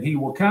 and he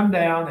will come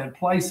down and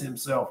place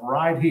himself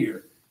right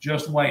here,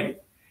 just waiting.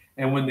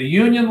 And when the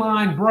Union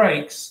line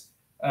breaks,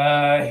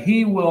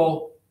 he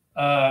will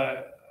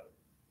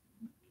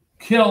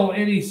kill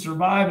any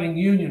surviving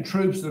Union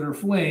troops that are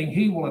fleeing.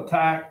 He will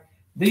attack.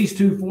 These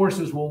two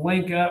forces will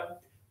link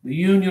up. The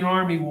Union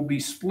Army will be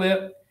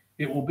split.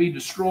 It will be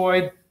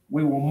destroyed.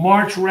 We will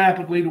march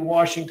rapidly to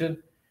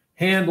Washington,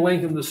 hand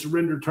Lincoln the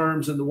surrender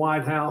terms in the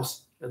White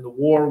House, and the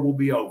war will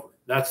be over.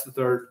 That's the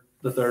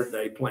third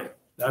day plan.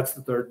 That's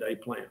the third day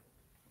plan.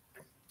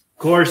 Of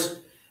course,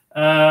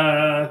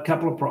 a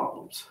couple of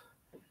problems.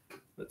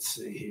 Let's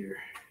see here.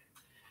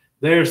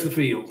 There's the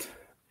field.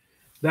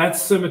 That's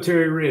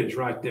Cemetery Ridge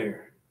right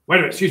there. Wait a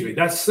minute, excuse me.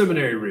 That's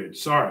Seminary Ridge.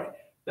 Sorry.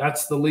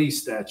 That's the Lee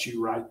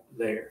statue right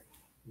there.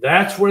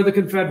 That's where the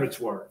Confederates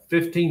were,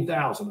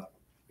 15,000 of them.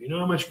 You know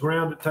how much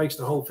ground it takes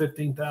to hold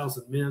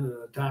 15,000 men in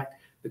an attack?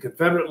 The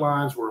Confederate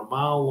lines were 1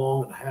 mile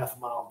long and a half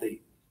mile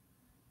deep.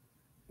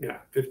 Yeah,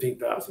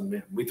 15,000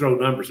 men. We throw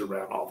numbers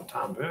around all the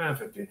time.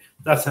 15.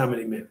 That's how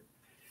many men.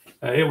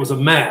 It was a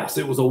mass.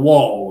 It was a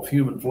wall of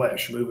human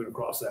flesh moving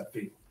across that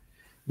field.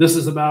 This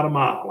is about 1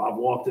 mile. I've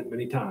walked it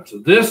many times. So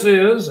this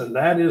is, and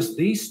that is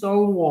the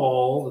stone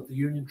wall that the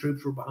Union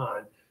troops were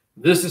behind.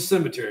 This is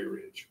Cemetery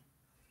Ridge.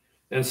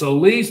 And so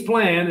Lee's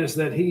plan is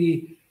that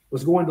he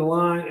was going to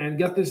line, and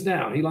get this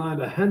down, he lined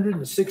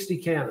 160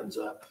 cannons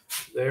up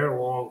there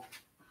along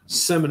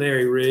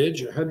Seminary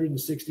Ridge,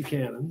 160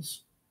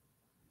 cannons.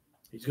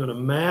 He's going to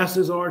mass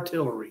his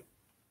artillery.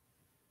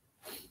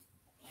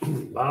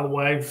 By the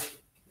way,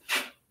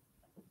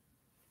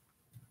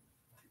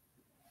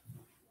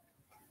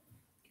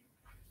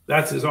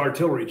 that's his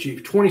artillery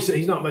chief. 26.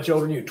 He's not much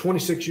older than you.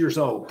 26 years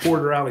old.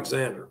 Porter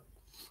Alexander.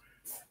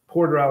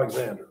 Porter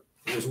Alexander.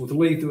 He was with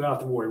Lee throughout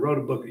the war. He wrote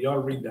a book. You ought to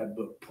read that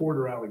book.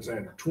 Porter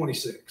Alexander.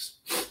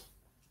 26.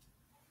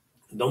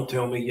 Don't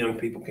tell me young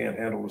people can't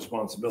handle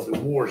responsibility.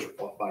 Wars are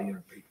fought by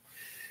young people.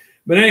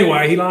 But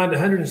anyway, he lined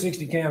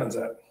 160 cannons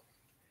up.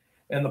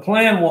 And the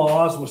plan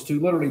was to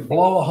literally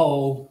blow a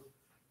hole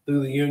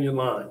through the Union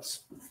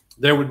lines.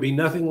 There would be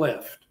nothing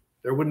left.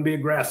 There wouldn't be a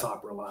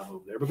grasshopper alive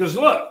over there. Because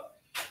look,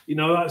 you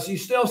know, you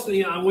still,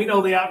 we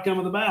know the outcome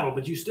of the battle,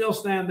 but you still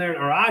stand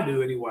there, or I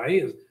do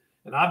anyway,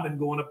 and I've been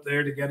going up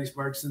there to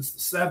Gettysburg since the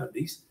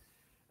 70s.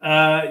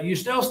 You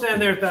still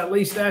stand there at that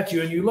Lee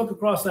statue and you look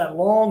across that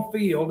long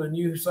field and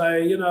you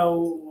say, you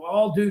know,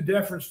 all due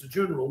deference to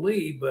General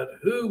Lee, but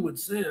who would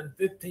send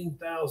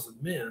 15,000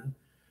 men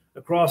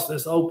across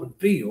this open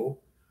field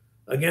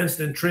against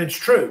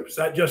entrenched troops?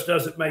 That just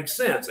doesn't make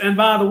sense. And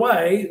by the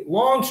way,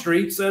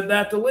 Longstreet said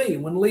that to Lee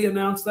when Lee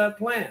announced that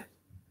plan.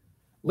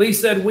 Lee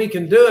said, we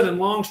can do it. And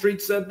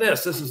Longstreet said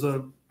this. This is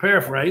a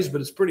paraphrase,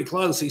 but it's pretty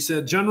close. He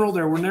said, General,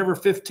 there were never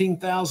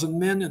 15,000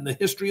 men in the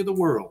history of the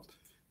world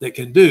that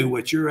can do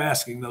what you're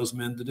asking those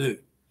men to do.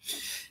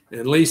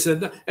 And Lee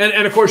said,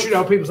 and of course, you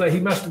know, people say he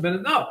must have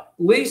been, no.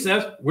 Lee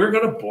says, we're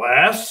going to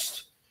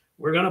blast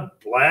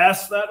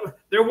that.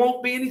 There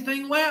won't be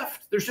anything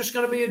left. There's just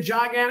going to be a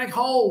gigantic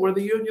hole where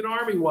the Union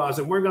Army was,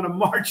 and we're going to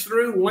march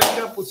through, link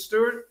up with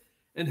Stuart,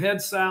 and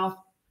head south,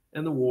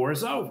 and the war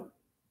is over.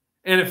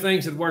 And if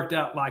things had worked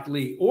out like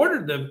Lee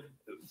ordered them,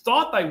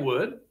 thought they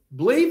would,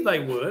 believed they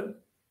would,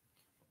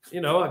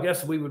 you know, I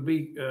guess we would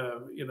be,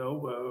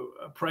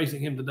 praising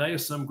him today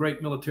as some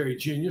great military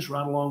genius,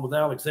 right along with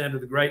Alexander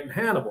the Great and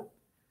Hannibal.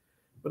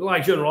 But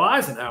like General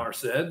Eisenhower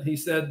said, he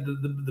said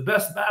the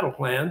best battle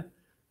plan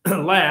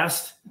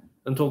lasts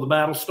until the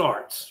battle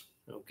starts.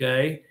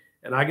 Okay,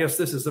 and I guess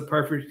this is a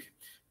perfect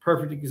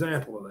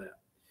example of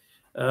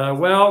that.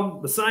 Well,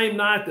 the same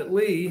night that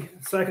Lee,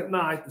 second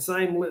night, the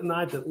same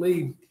night that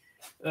Lee,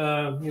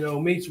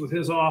 meets with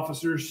his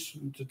officers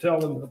to tell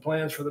them the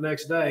plans for the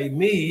next day,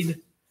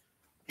 Meade,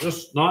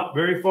 just not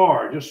very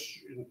far, just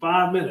in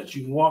 5 minutes,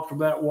 you can walk from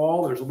that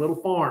wall. There's a little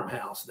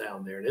farmhouse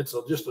down there, and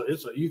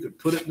you could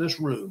put it in this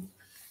room,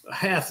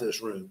 half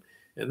this room,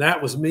 and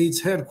that was Meade's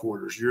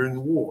headquarters during the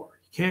war.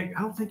 I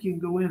don't think you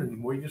can go in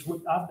anymore.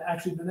 I've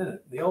actually been in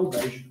it. In the old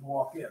days, you could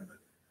walk in, but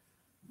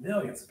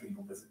millions of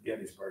people visit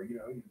Gettysburg. You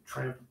know, you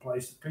tramp the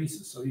place to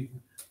pieces, so you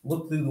can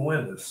look through the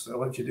windows. They'll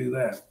let you do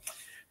that.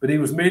 But he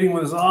was meeting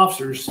with his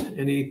officers,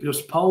 and he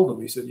just polled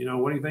them. He said, you know,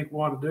 what do you think we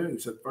ought to do? He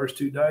said, first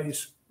 2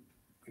 days,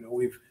 you know,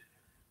 we've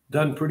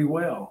done pretty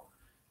well.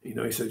 You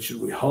know, he said,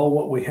 should we hold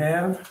what we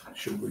have?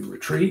 Should we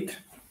retreat?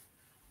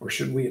 Or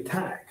should we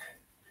attack?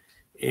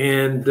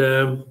 And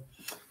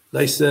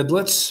they said,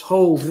 let's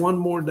hold one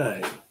more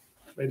day.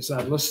 They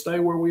decided, let's stay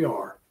where we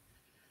are.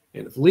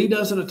 And if Lee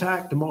doesn't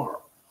attack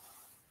tomorrow,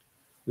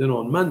 then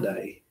on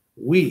Monday,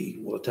 we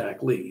will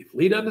attack Lee. If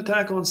Lee doesn't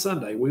attack on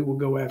Sunday, we will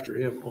go after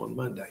him on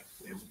Monday.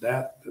 And with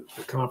that,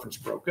 the conference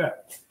broke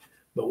up.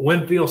 But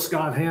Winfield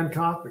Scott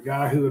Hancock, the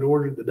guy who had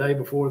ordered the day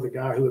before, the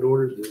guy who had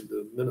ordered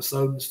the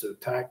Minnesotans to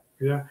attack,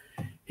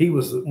 he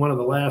was one of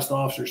the last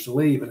officers to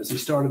leave. And as he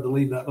started to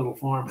leave that little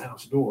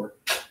farmhouse door,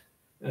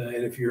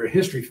 and if you're a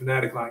history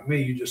fanatic like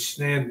me, you just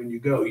stand when you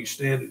go. You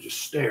stand and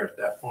just stare at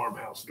that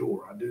farmhouse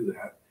door. I do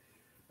that.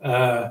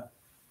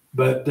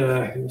 But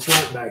it's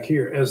right back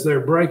here. As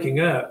they're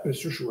breaking up, it's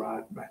just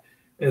right.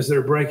 As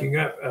they're breaking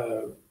up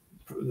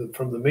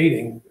from the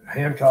meeting,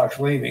 Hancock's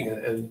leaving,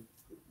 and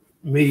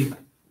me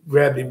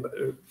grabbed him,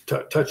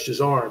 touched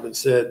his arm, and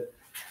said,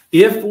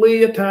 "If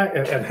Lee attack,"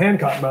 and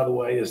Hancock, by the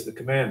way, is the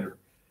commander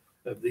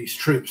of these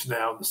troops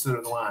now in the center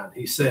of the line.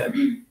 He said,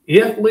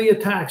 "If Lee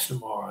attacks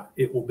tomorrow,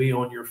 it will be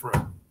on your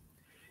front.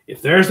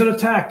 If there's an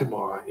attack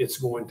tomorrow, it's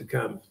going to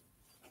come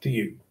to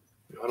you."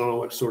 I don't know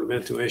what sort of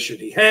intuition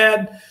he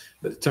had,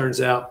 but it turns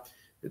out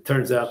that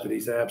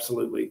he's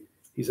absolutely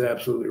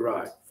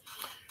right.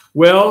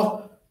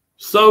 Well,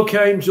 so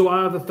came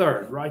July the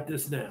 3rd. Write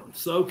this down.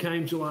 So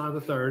came July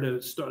the 3rd, and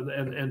it started.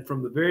 And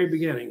from the very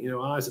beginning,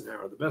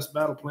 Eisenhower, the best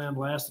battle plan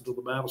lasts until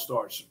the battle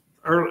starts.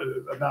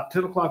 Early, about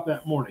 10 o'clock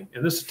that morning,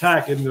 and this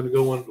attack isn't going to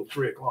go on until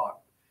 3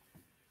 o'clock.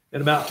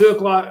 And about 10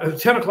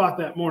 o'clock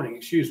that morning,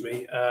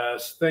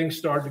 things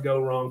started to go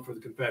wrong for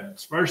the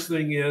Confederates. First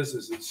thing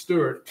is that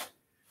Stuart,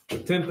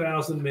 with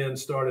 10,000 men,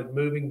 started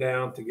moving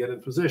down to get in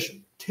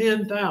position.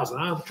 10,000.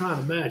 I'm trying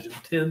to imagine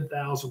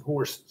 10,000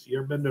 horses. You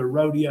ever been to a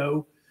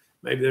rodeo?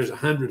 Maybe there's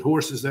 100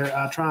 horses there.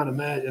 I try to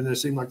imagine, and there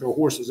seem like there are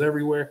horses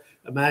everywhere.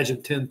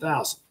 Imagine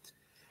 10,000.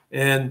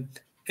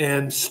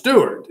 And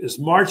Stuart is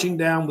marching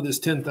down with his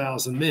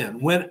 10,000 men,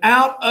 when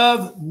out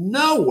of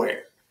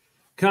nowhere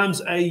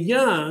comes a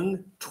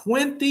young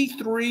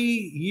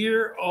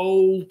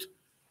 23-year-old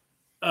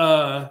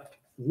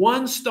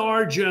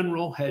one-star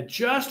general.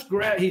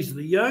 He's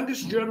the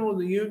youngest general in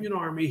the Union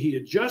Army. He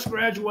had just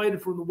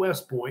graduated from the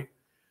West Point.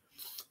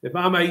 If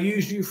I may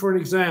use you for an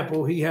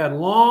example, he had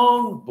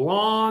long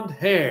blonde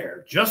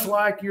hair, just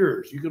like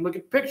yours. You can look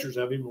at pictures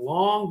of him,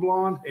 long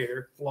blonde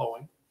hair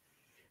flowing.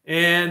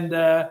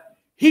 And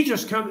he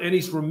just comes, and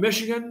he's from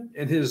Michigan,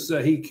 and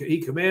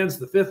he commands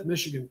the 5th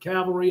Michigan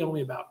Cavalry,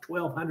 only about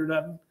 1,200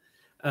 of them.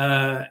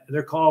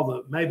 They're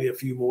called maybe a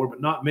few more,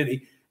 but not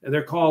many. And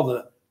they're called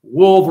the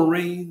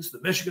Wolverines,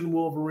 the Michigan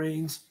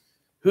Wolverines.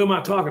 Who am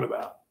I talking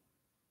about?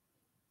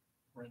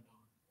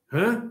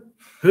 Huh?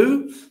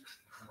 Who?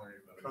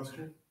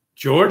 Custer?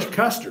 George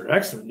Custer.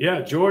 Excellent.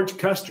 Yeah, George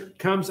Custer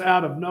comes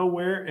out of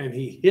nowhere, and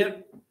he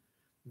hit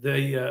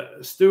the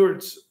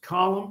Stuart's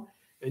column.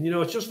 And, it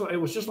was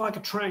just like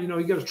a train.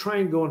 You get a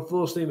train going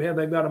full steam ahead.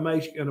 They've got to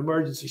make an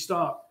emergency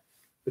stop.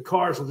 The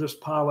cars will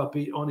just pile up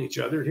on each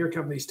other. And here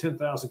come these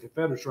 10,000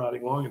 Confederates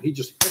riding along, and he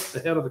just hit the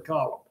head of the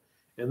column.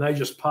 And they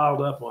just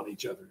piled up on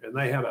each other. And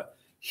they had a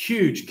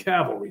huge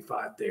cavalry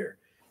fight there.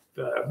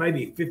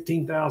 Maybe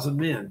 15,000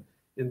 men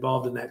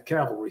involved in that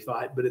cavalry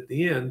fight. But at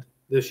the end,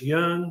 this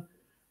young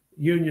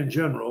Union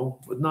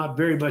general with not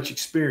very much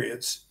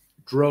experience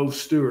drove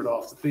Stuart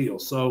off the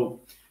field.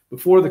 So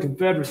before the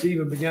Confederates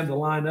even began to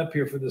line up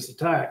here for this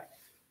attack,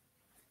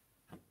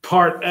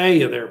 part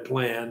A of their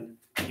plan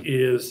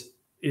is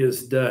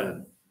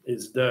done.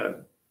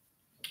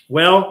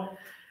 Well,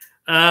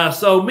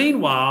 so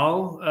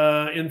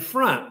meanwhile, in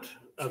front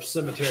of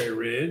Cemetery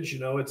Ridge,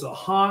 it's a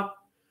hot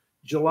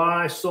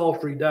July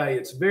sultry day.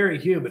 It's very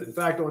humid. In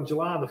fact, on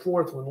July the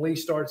 4th, when Lee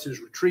starts his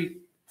retreat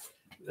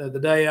the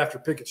day after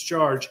Pickett's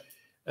charge,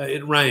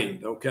 it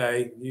rained.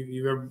 Okay,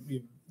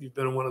 you've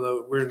been in one of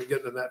those. We're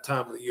getting to that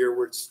time of the year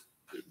where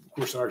of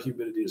course, our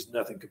humidity is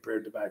nothing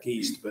compared to back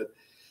east, but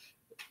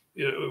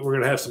we're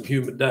going to have some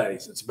humid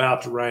days. It's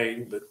about to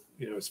rain, but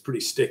it's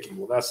pretty sticky.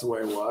 Well, that's the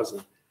way it was.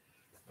 And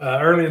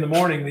early in the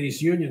morning,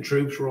 these Union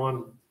troops were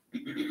on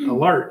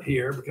alert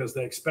here because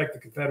they expect the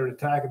Confederate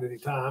attack at any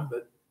time.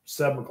 But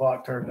 7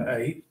 o'clock turned to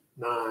 8,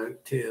 9,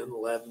 10,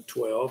 11,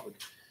 12. And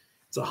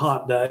it's a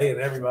hot day, and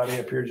everybody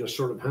up here just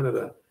sort of hunted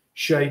a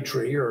shade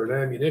tree or an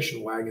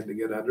ammunition wagon to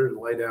get under and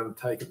lay down and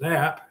take a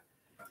nap.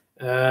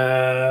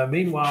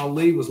 Meanwhile,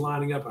 Lee was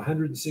lining up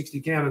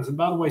 160 cannons. And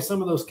by the way,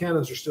 some of those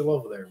cannons are still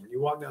over there. When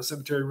you walk down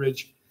Cemetery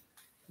Ridge,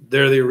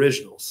 they're the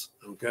originals.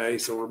 Okay,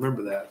 so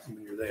remember that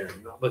when you're there.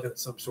 You're not looking at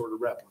some sort of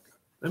replica.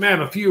 They may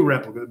have a few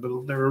replicas,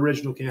 but they're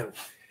original cannons.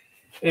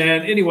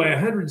 And anyway,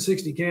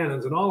 160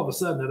 cannons, and all of a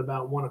sudden at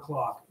about 1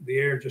 o'clock, the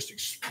air just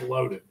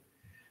exploded.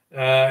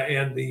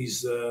 And they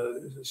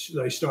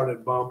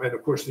started bombing. And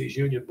of course, these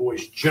Union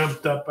boys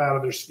jumped up out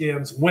of their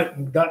skins, went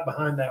and got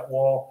behind that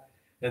wall,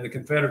 and the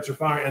Confederates are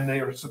firing, and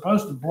they were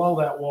supposed to blow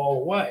that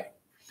wall away.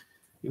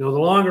 The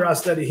longer I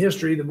study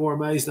history, the more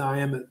amazed I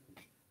am at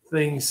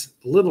things,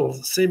 little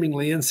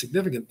seemingly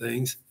insignificant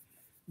things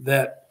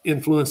that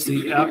influence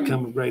the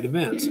outcome of great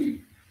events.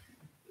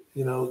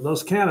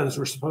 Those cannons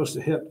were supposed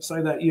to hit,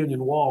 say that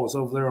Union wall was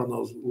over there on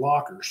those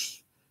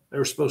lockers. They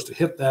were supposed to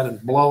hit that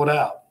and blow it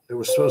out. There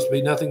was supposed to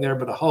be nothing there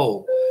but a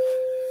hole.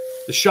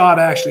 The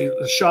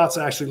shots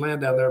actually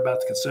land down there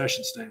about the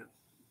concession stand.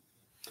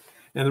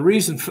 And the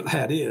reason for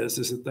that is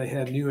that they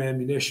had new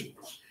ammunition.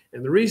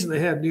 And the reason they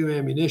had new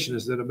ammunition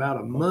is that about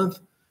a month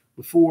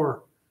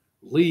before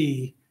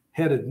Lee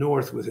headed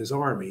north with his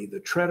army, the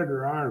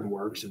Tredegar Iron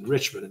Works in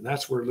Richmond, and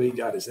that's where Lee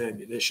got his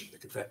ammunition,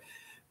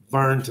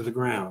 burned to the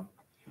ground.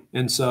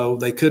 And so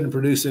they couldn't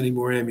produce any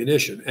more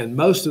ammunition. And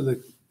most of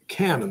the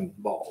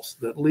cannonballs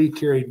that Lee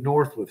carried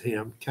north with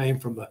him came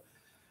from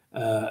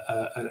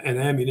an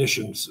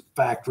ammunition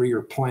factory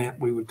or plant,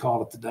 we would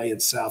call it today, in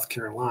South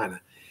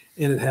Carolina.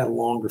 And it had a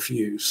longer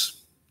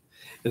fuse.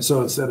 And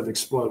so instead of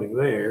exploding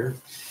there,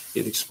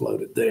 it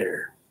exploded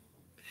there.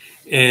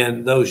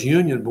 And those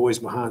Union boys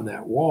behind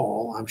that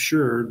wall, I'm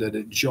sure that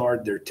it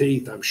jarred their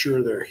teeth. I'm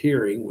sure their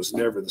hearing was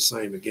never the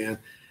same again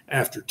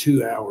after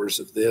 2 hours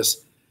of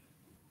this,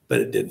 but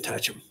it didn't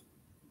touch them.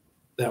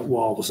 That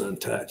wall was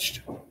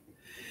untouched.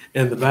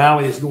 And the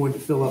valley is going to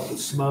fill up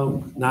with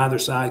smoke. Neither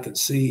side can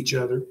see each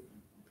other.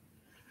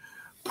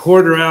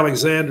 Porter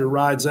Alexander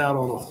rides out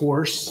on a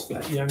horse.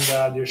 That young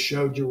guy I just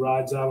showed you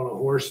rides out on a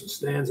horse and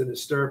stands in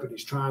his stirrup, and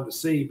he's trying to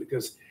see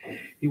because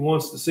he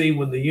wants to see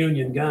when the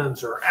Union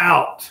guns are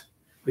out.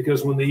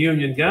 Because when the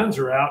Union guns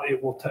are out,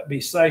 it will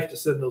be safe to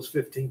send those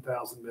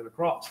 15,000 men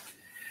across.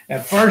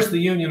 At first, the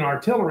Union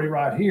artillery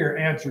right here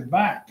answered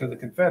back to the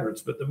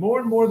Confederates, but the more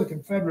and more the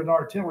Confederate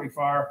artillery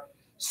fire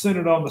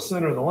centered on the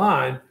center of the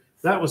line,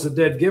 that was a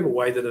dead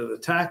giveaway that an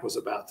attack was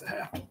about to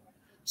happen.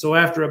 So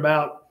after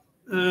about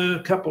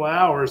a couple of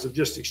hours of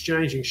just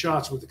exchanging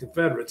shots with the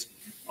Confederates,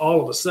 all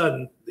of a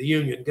sudden the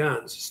Union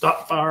guns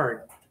stopped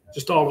firing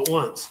just all at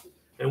once.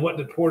 And what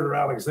did Porter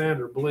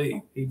Alexander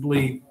believe? He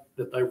believed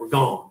that they were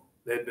gone.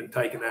 They had been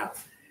taken out.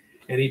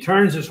 And he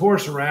turns his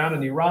horse around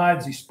and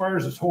he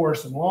spurs his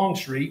horse, and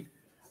Longstreet,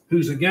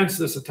 who's against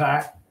this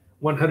attack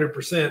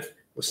 100%,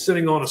 was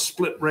sitting on a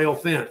split rail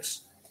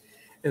fence.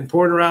 And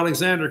Porter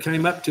Alexander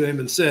came up to him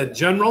and said,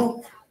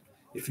 "General,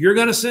 if you're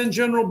going to send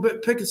General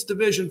Pickett's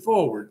division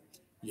forward,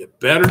 you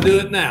better do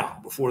it now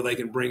before they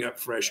can bring up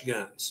fresh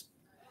guns."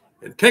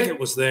 And Pickett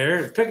was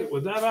there. And Pickett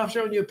was, I've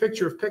shown you a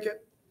picture of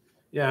Pickett.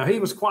 Yeah, he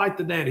was quite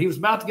the dandy. He was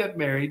about to get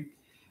married.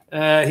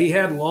 He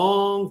had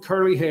long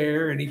curly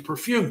hair and he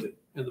perfumed it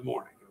in the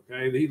morning.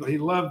 Okay, he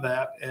loved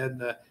that.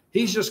 And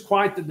he's just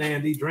quite the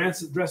dandy,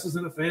 dresses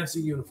in a fancy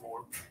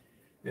uniform.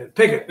 And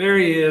Pickett, there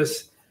he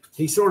is.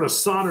 He sort of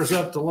saunters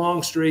up to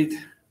Longstreet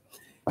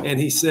and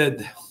he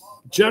said,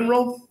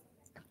 "General,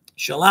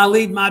 shall I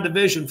lead my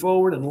division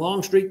forward?" And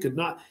Longstreet could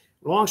not.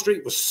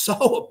 Longstreet was so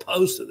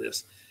opposed to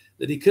this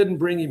that he couldn't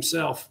bring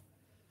himself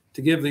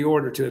to give the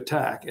order to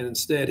attack. And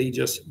instead, he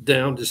just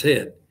downed his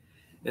head.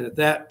 And at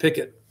that,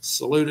 Pickett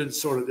saluted,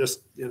 sort of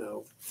just,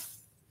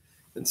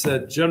 and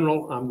said,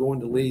 "General, I'm going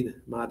to lead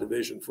my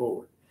division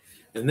forward."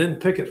 And then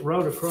Pickett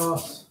rode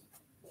across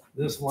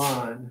this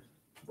line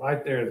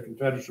right there. The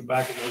Confederates were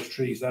back in those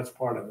trees. That's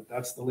part of it.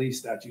 That's the Lee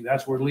statue.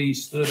 That's where Lee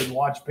stood and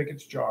watched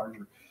Pickett's charge,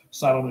 or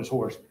sat on his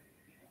horse.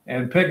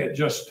 And Pickett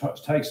just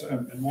takes,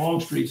 and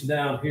Longstreet's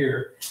down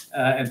here,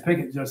 and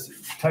Pickett just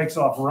takes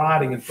off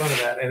riding in front of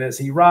that. And as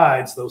he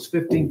rides, those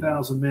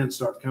 15,000 men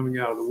start coming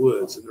out of the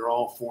woods, and they're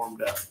all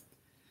formed up.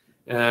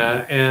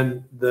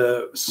 And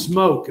the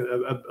smoke,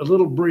 a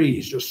little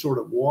breeze just sort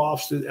of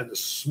wafts through, and the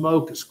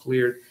smoke is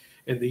cleared.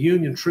 And the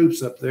Union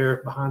troops up there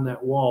behind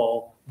that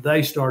wall,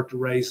 they start to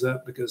raise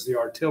up because the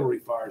artillery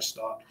fire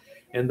stopped.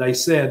 And they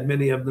said,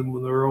 many of them,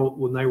 when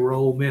they were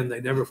old men, they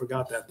never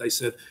forgot that. They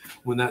said,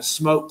 when that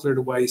smoke cleared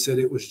away, he said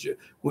it was just,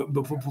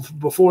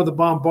 before the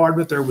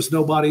bombardment, there was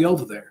nobody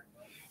over there.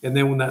 And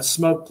then when that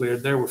smoke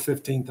cleared, there were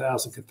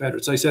 15,000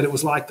 Confederates. They said it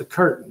was like the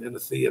curtain in the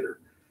theater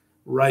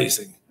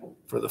raising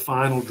for the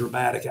final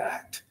dramatic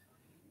act.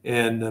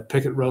 And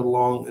Pickett rode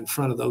along in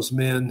front of those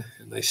men,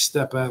 and they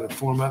step out and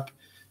form up.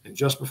 And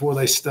just before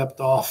they stepped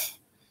off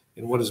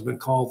in what has been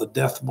called the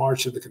Death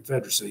March of the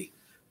Confederacy,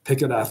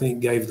 Pickett, I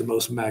think, gave the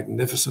most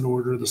magnificent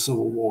order of the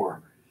Civil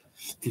War.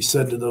 He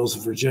said to those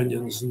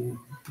Virginians and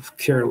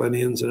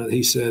Carolinians, and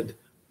he said,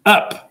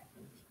 "Up,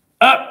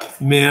 up,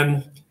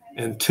 men,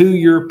 and to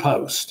your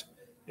post.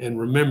 And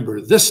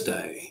remember, this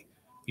day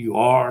you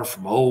are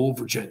from old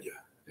Virginia."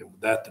 And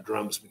with that, the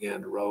drums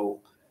began to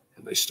roll,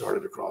 and they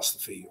started across the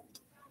field.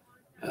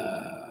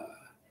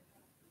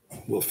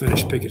 We'll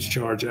finish Pickett's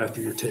charge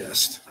after your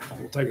test.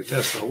 We'll take a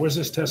test. Where's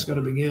this test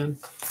going to begin?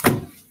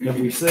 Have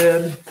we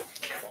said?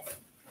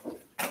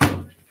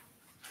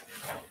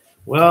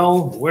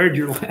 Well, where'd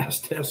your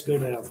last test go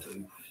down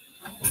to?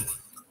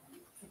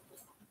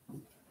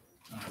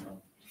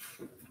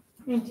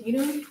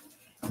 Antietam?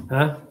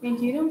 Huh?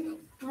 Antietam?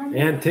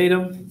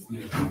 Antietam?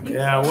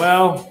 Yeah,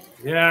 well,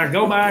 yeah,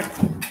 go back.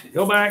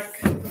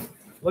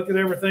 Look at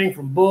everything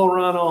from Bull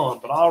Run on,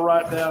 but I'll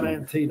write down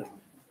Antietam.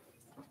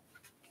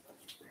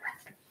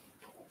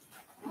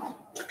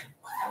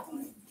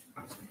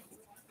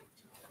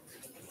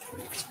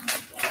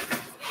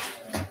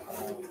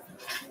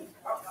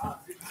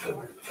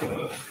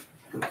 Good.